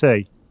 Where's the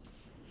sea?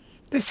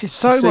 This is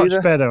so much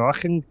better. I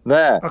can.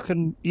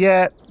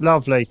 Yeah,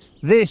 lovely.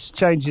 This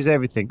changes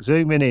everything.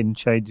 Zooming in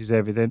changes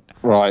everything.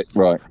 Right.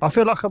 I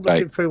feel like I'm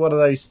looking through one of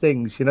those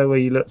things, you know, where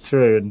you look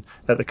through and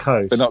at the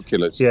coast.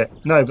 Binoculars. Yeah.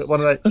 No, but one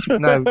of those.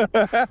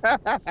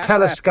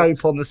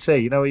 Telescope on the sea.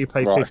 You know where you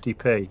pay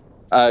 50p.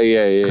 Oh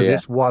yeah. Because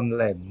it's one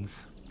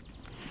lens.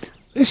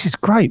 This is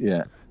great.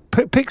 Yeah.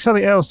 Pick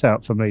something else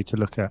out for me to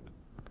look at.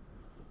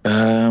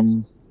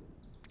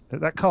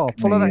 That car.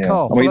 Follow that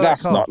car. I mean, Follow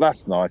that's that car. not.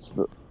 That's nice.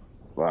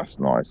 That's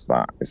nice.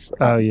 That is.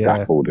 Oh, yeah.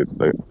 Apple didn't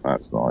do.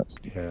 That's nice.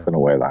 Yeah. Don't know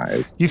where that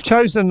is. You've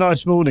chosen a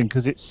nice morning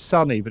because it's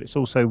sunny, but it's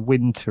also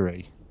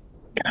wintry.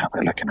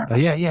 They're looking at Oh,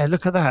 us. yeah.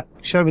 Look at that.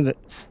 Show me that.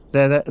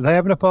 Are they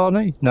having a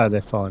party? No,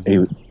 they're fine.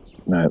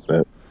 No,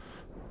 but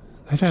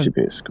They he don't. should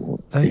be at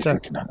school. They He's don't-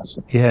 looking at us.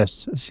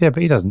 Yes. Yeah,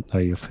 but he doesn't know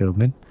you're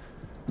filming.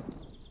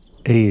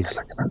 He is.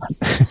 Looking at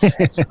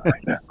us.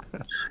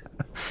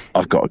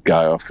 I've got to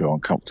go. I feel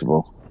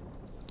uncomfortable.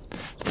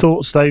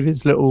 Thoughts,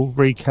 David's little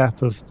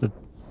recap of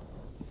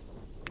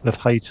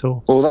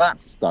Hator. Well,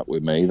 that's stuck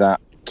with me. That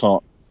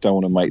don't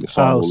want to make the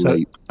final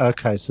leap.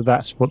 Okay, so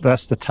that's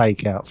the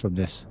takeout from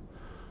this.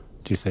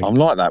 Do you think? I'm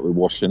like that with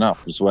washing up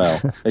as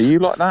well. Are you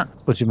like that?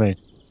 What do you mean?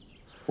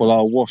 Well,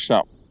 I'll wash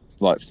up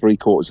like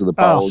 3/4 of the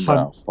bowl and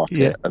go, fuck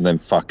yeah. it, and then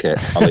fuck it.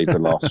 I'll leave the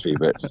last few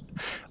bits.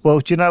 Well,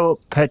 do you know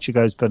what Petra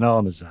goes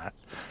bananas at?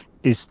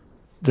 Is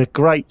the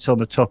grates on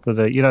the top of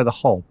the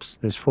hobs.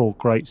 There's 4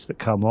 grates that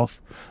come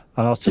off,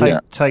 and I'll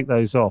take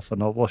those off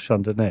and I'll wash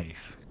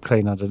underneath,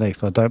 clean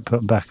underneath. And I don't put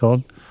them back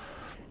on.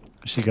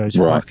 She goes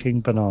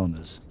fucking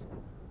bananas.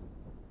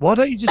 Why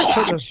don't you just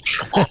put them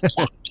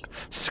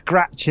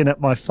scratching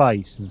at my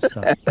face and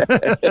stuff?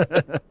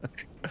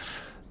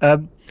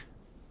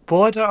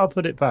 Why don't I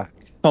put it back?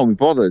 Can't be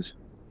bothered.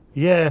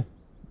 Yeah,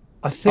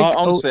 I think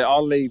honestly,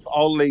 I'll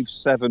leave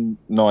 7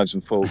 knives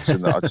and forks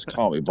in there. I just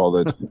can't be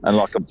bothered. And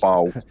like a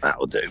bowl,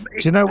 that'll do me.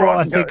 Do you know what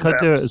I think I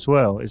do it as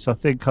well? Is I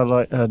think I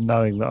like her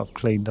knowing that I've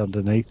cleaned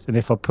underneath, and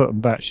if I put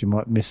them back, she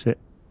might miss it.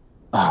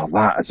 Oh,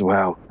 that as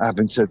well.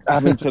 Having to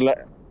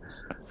let.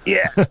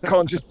 Yeah,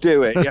 can't just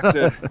do it. You have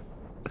to.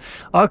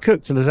 I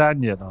cooked a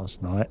lasagna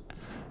last night,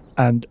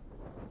 and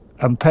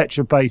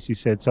Petra basically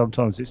said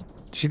sometimes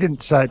she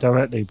didn't say it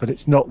directly, but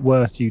it's not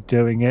worth you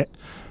doing it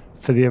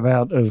for the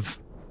amount of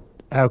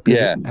how good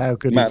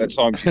amount of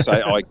times you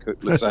say I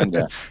cooked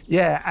lasagna.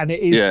 Yeah, and it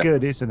is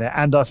good, isn't it?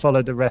 And I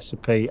followed the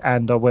recipe,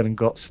 and I went and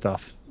got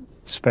stuff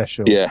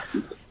special. Yeah,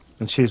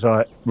 and she's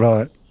like,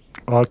 right,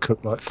 I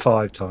cook like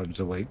 5 times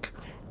a week.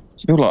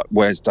 I feel like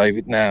Where's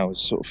David Now is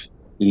sort of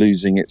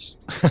losing its.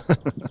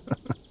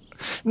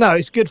 No,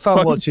 it's good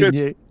fun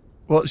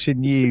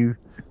watching you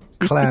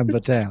clamber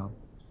down.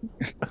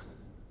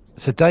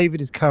 So David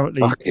is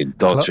currently fucking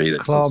dodgy.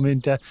 Climbing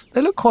down.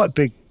 They look quite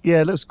big.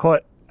 Yeah, it looks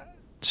quite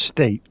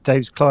steep.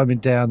 David's climbing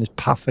down. There's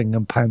puffing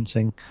and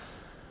panting.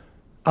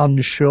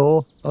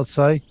 Unsure, I'd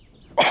say.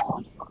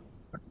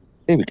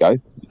 Here we go.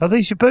 Are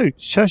these your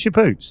boots? Show us your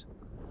boots.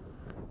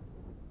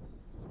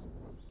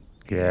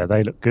 Yeah,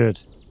 they look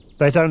good.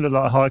 They don't look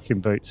like hiking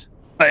boots.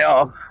 They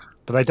are.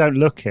 But they don't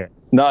look it.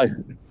 No,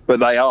 but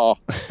they are.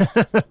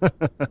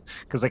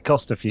 Because they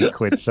cost a few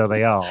quid, so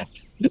they are.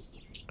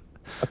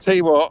 I'll tell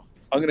you what,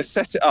 I'm going to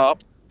set it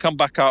up, come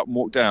back up and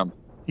walk down.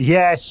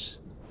 Yes.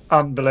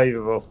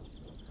 Unbelievable.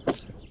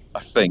 I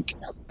think.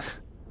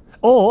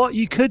 Or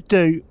you could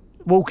do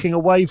walking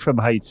away from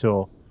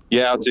Hator.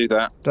 Yeah, I'll do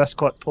that. That's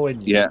quite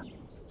poignant. Yeah.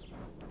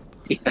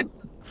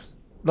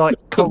 Like,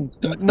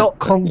 not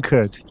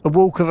conquered. A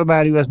walk of a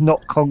man who has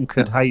not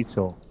conquered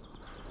Hator.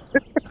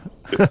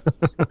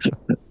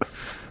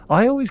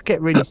 I always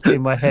get really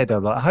in my head.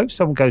 I'm like, I hope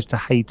someone goes to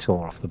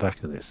Hator off the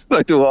back of this.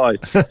 So do I.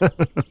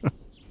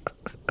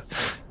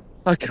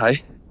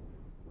 Okay.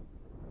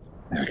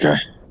 There we go.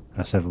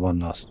 Let's have one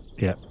last.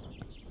 Yeah.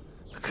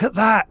 Look at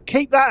that.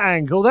 Keep that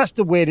angle. That's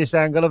the weirdest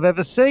angle I've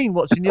ever seen,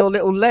 watching your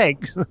little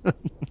legs.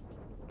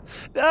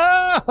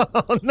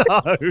 Oh,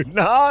 no.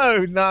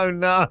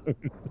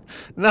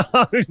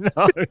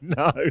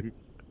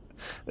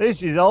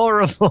 This is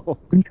horrible.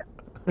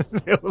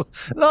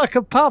 Like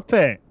a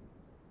puppet.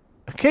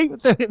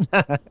 Keep doing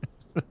that.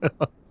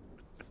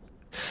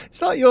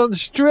 It's like you're on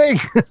string.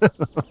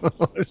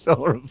 It's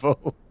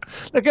horrible.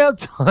 Look how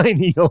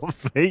tiny your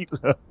feet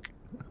look.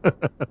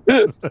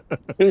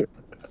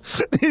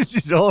 This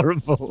is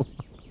horrible.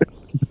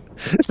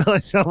 It's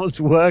like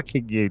someone's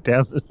working you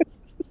down the...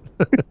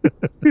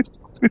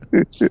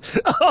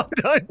 Oh,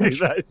 don't do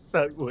that. It's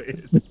so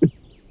weird.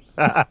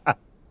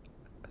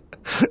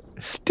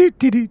 Do.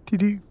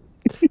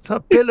 It's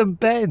like Bill and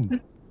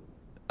Ben.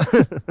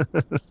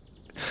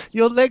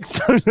 Your legs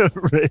don't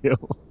look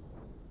real.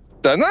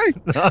 Don't they?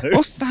 No.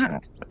 What's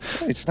that?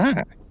 What is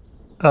that?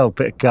 Oh,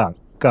 bit of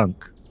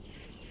gunk.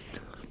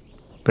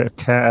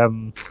 Bit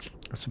of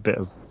that's a bit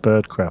of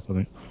bird crap, I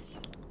think.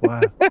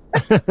 Wow.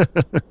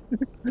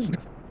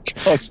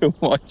 God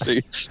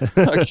almighty.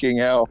 Fucking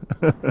hell.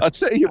 I'll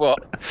tell you what.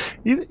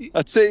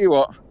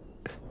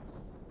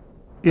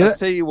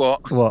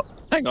 What?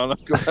 Hang on,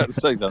 I've got to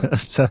say something.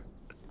 So,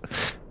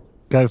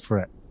 go for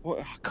it. I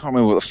can't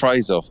remember what the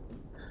phrase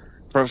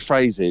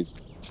is.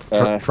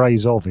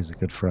 Phrase of is a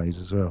good phrase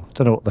as well.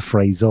 Don't know what the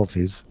phrase of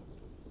is.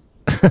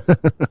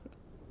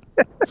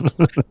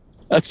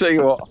 I'll tell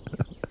you what.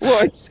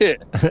 What is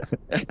it?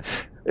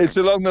 It's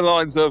along the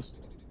lines of...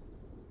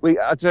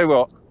 I'll tell you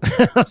what.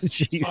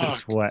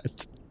 Jesus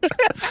wept.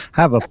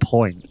 Have a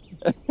point.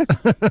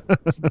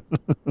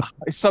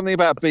 It's something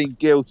about being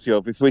guilty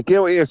of. If we're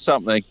guilty of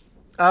something...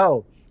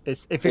 Oh.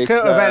 If you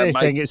could have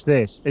anything, it's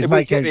this. It's if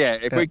we get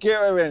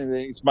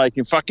anything, it's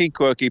making fucking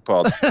quirky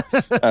pods.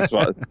 That's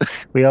what.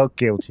 We are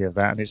guilty of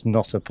that, and it's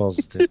not a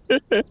positive.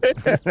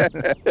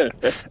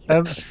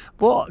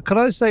 What can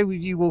I say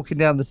with you walking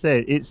down the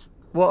stairs? It's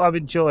what I'm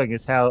enjoying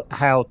is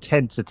how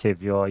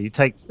tentative you are. You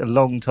take a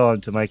long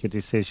time to make a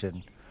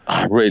decision.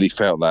 I really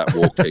felt that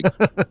walking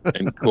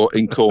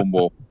in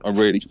Cornwall. I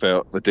really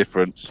felt the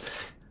difference.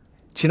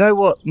 Do you know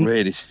what?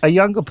 Really, a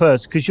younger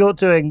person, because you're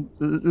doing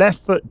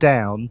left foot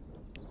down,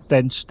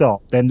 then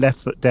stop, then left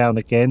foot down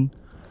again.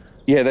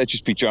 Yeah, they'd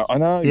just be I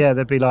know. Yeah,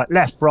 they'd be like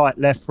left,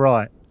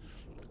 right.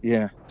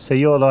 Yeah. So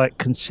you're like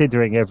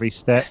considering every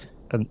step,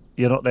 and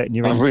you're not letting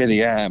your. I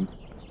really am.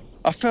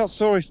 I felt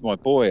sorry for my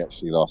boy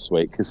actually last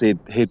week because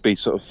he'd be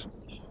sort of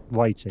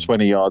waiting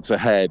 20 yards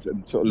ahead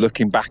and sort of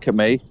looking back at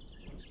me,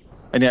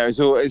 and yeah, it was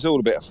all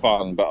a bit of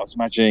fun. But I was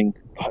imagining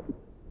like,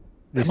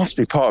 there must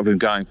be part of him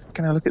going,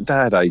 "Can I look at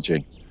Dad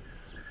aging?"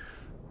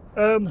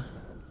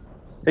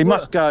 He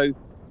must go.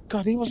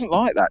 God, he wasn't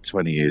like that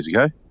 20 years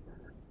ago.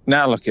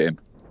 Now look at him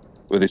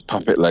with his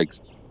puppet legs.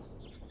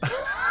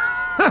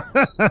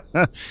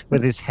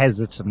 With his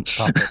hesitant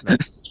puppet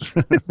legs.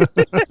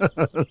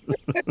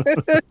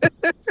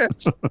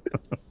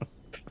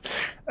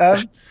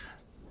 But I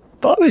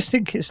always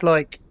think it's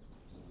like,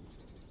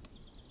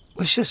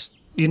 it's just,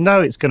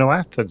 it's going to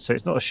happen, so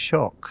it's not a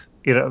shock.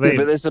 You know what I mean? Yeah,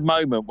 but there's a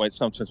moment when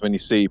sometimes when you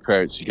see your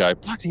parents, you go,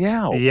 bloody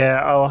hell.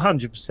 Yeah,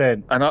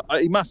 100%. And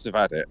he must have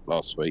had it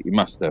last week. He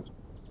must have.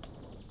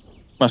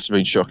 Must have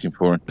been shocking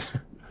for him.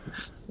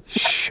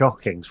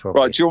 Shocking,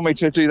 probably. Right, do you want me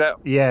to do that?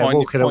 Yeah,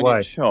 walking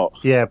away. Shot?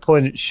 Yeah,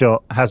 poignant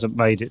shot hasn't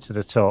made it to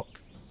the top.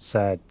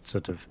 Sad,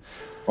 sort of.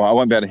 Right, I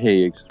won't be able to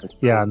hear you.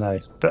 Yeah, I know.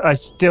 But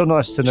it's still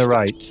nice to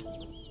narrate.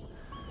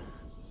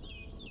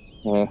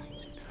 Yeah.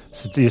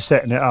 So you're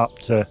setting it up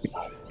to...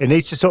 It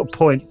needs to sort of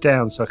point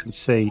down so I can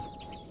see.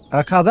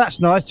 Okay, that's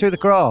nice, through the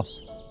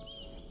grass.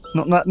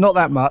 Not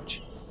that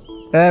much.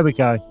 There we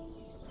go.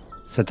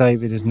 So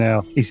David is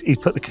now... He's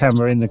put the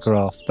camera in the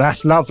grass.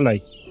 That's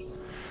lovely.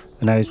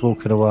 And now he's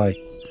walking away.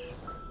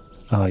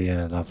 Oh,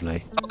 yeah,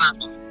 lovely.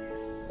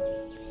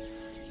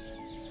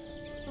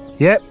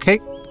 Yep,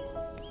 kick.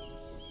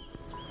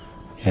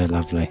 Yeah,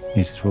 lovely.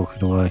 He's just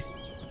walking away.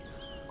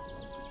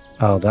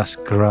 Oh, that's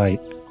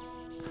great.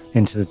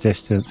 Into the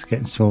distance,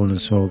 getting smaller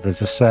and smaller.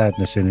 There's a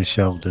sadness in his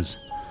shoulders.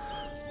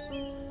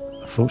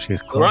 Unfortunately,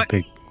 it's quite a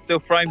big... Still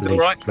framed all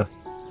right?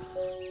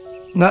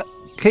 No,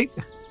 keep...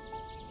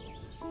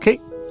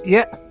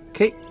 Yeah,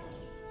 keep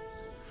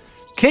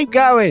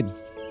going.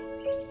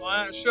 Am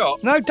I out of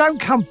shot? No, don't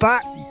come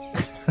back.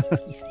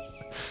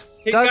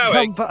 Keep don't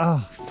going. Come back.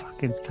 Oh,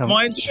 fucking come. Am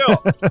I in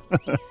shot?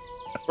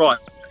 Right,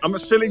 I'm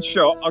still in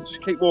shot. I'll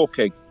just keep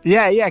walking.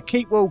 Yeah,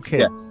 keep walking.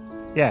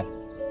 Yeah.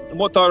 In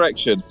what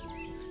direction?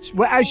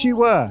 Well, as you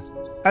were.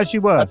 As you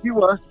were.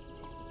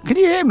 Can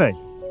you hear me?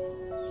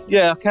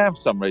 Yeah, I can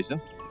for some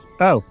reason.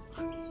 Oh.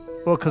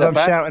 Well, because I'm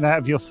back? shouting out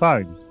of your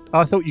phone.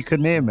 I thought you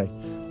couldn't hear me.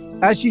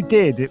 As you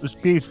did, it was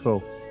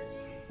beautiful.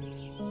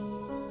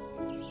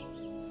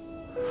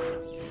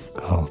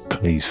 Oh,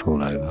 please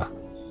fall over.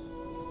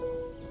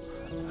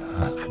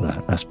 Look at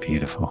that. That's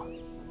beautiful.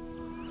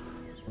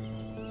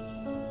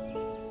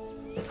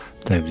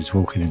 David is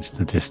walking into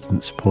the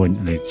distance,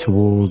 pointedly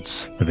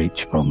towards the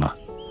beach bomber.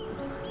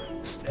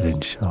 Still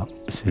in shot.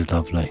 This is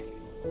lovely.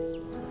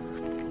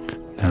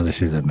 Now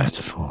this is a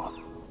metaphor.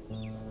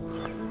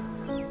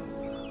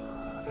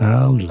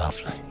 How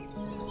lovely.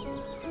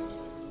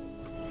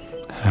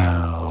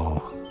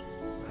 How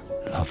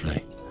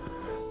lovely.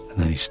 And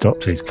then he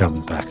stops, he's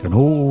coming back, and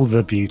all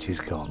the beauty's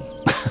gone.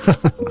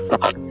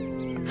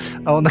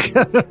 Oh, and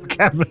the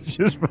camera's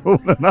just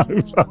fallen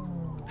over.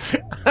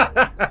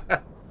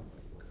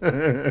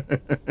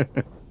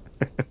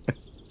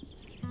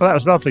 Well, that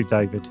was lovely,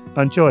 David.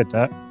 I enjoyed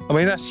that. I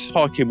mean, that's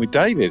hiking with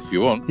David if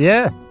you want.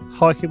 Yeah,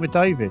 hiking with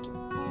David.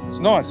 It's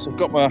nice. I've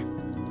got my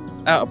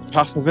out of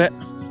puff a bit.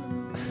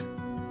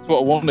 That's what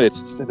I wanted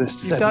instead of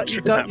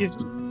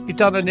You've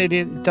done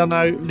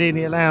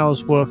nearly an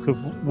hour's worth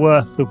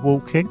of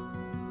walking.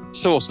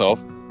 Sort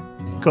of.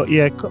 Probably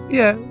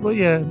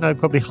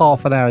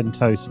half an hour in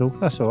total.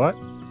 That's all right.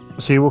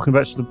 So you're walking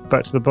back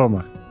to the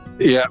bomber.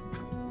 Yeah.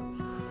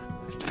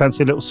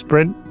 Fancy a little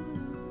sprint?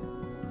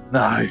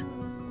 No.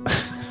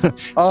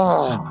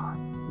 Oh.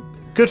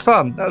 Good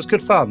fun. That was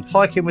good fun.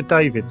 Hiking with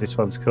David, this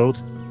one's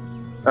called.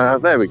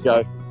 There we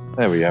go.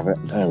 There we have it.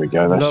 There we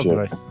go. That's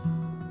lovely. it.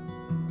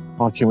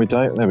 Hiking with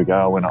David. There we go.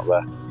 I went up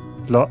there.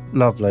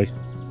 Lovely.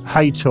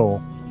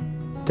 Haytor,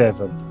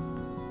 Devon.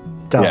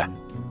 Done. Yeah.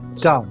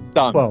 Done.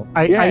 Well,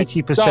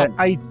 80%.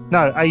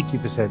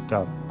 80%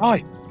 done. Hi.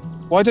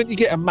 Why don't you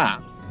get a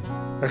map?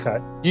 Okay.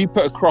 You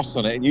put a cross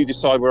on it and you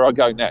decide where I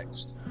go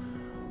next.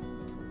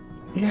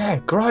 Yeah,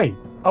 great.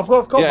 I've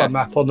got my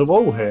map on the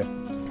wall here.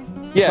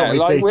 Yeah,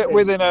 like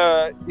within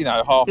a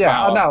half hour.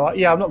 Yeah, I know.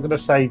 Yeah, I'm not going to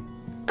say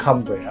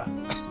Cumbria.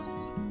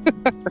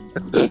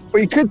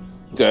 Well, you could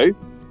do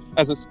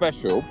as a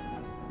special.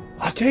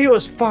 I tell you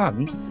what's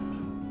fun.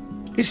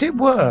 Is it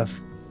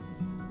worth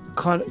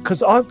kind of,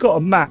 because I've got a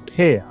map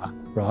here,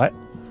 right?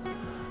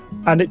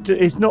 and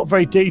it's not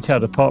very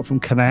detailed apart from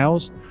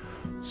canals.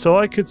 So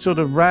I could sort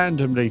of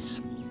randomly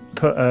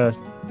put a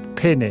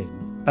pin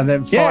in and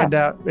then find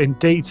out in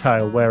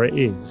detail where it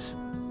is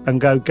and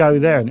go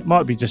there. And it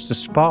might be just a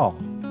spa.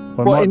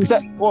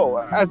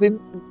 As in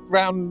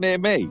round near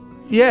me?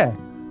 Yeah.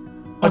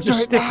 I'll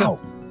just stick it.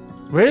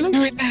 Really?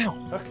 Do it now.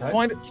 Okay.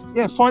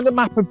 Find the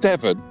map of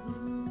Devon.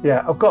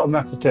 Yeah, I've got a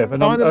map of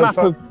Devon. Find the map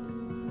of...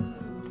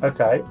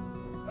 Okay,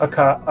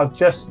 I've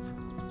just...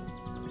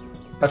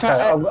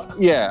 Okay,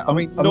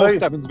 North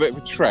Devon's a bit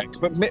of a trek,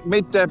 but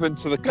mid Devon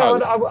to the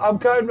coast. No,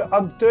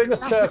 I'm doing a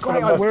circle.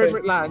 Wherever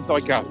it lands, I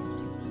go.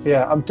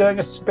 Yeah, I'm doing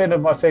a spin of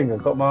my finger.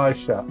 Got my eyes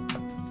shut.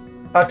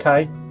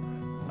 Okay.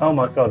 Oh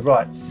my God!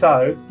 Right.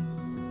 So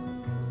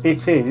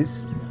it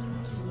is.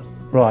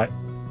 Right.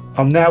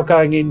 I'm now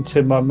going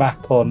into my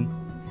map on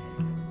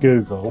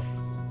Google.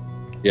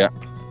 Yeah.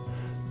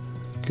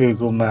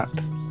 Google Map.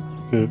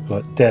 Google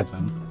like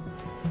Devon.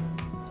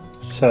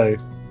 So.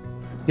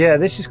 Yeah,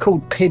 this is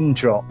called Pin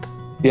Drop.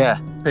 Yeah,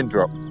 Pin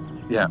Drop.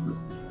 Yeah.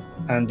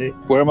 And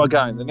where am I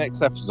going? The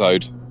next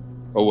episode?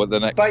 Or what the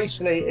next?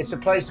 Basically, it's a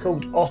place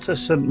called Otter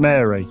St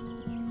Mary.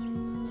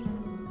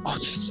 Otter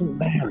St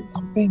Mary?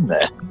 I've been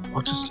there.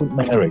 Otter St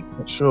Mary,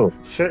 not sure.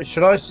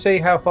 Should I see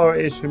how far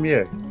it is from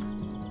you?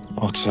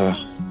 Otter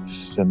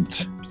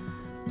St...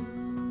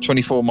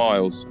 24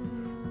 miles.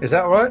 Is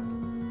that all right?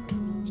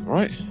 All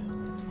right.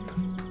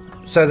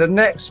 So the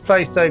next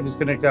place Dave is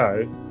going to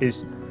go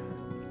is...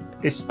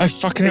 It's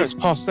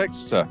past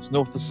Exeter. It's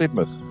north of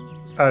Sidmouth.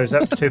 Oh, is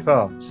that too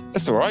far?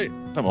 That's all right.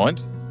 Don't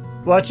mind.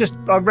 Well,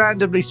 I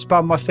randomly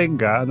spun my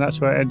finger, and that's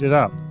where it ended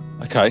up.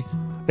 Okay.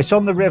 It's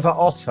on the River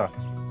Otter,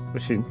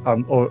 which is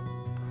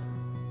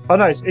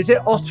is it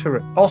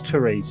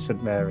Ottery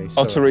St Mary?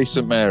 Sorry. Ottery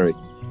St Mary.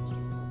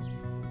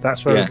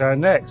 That's where we're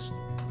going next.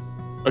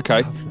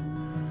 Okay.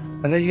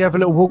 And then you have a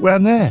little walk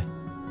around there.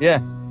 Yeah,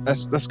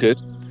 that's good.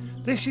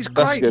 This is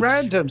great,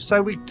 random.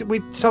 So we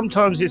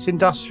sometimes it's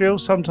industrial,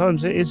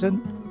 sometimes it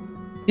isn't.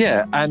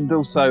 Yeah, and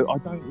also I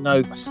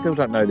still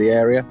don't know the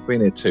area. Been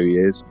here 2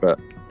 years, but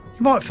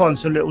you might find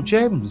some little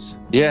gems.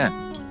 Yeah.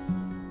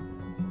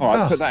 All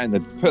right, put that in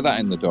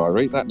the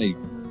diary. That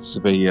needs to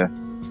be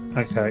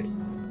okay.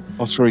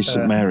 Ottery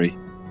St Mary.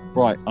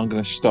 Right, I'm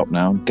going to stop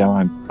now and go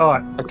home. All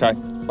right. Okay.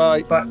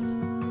 Bye. Bye.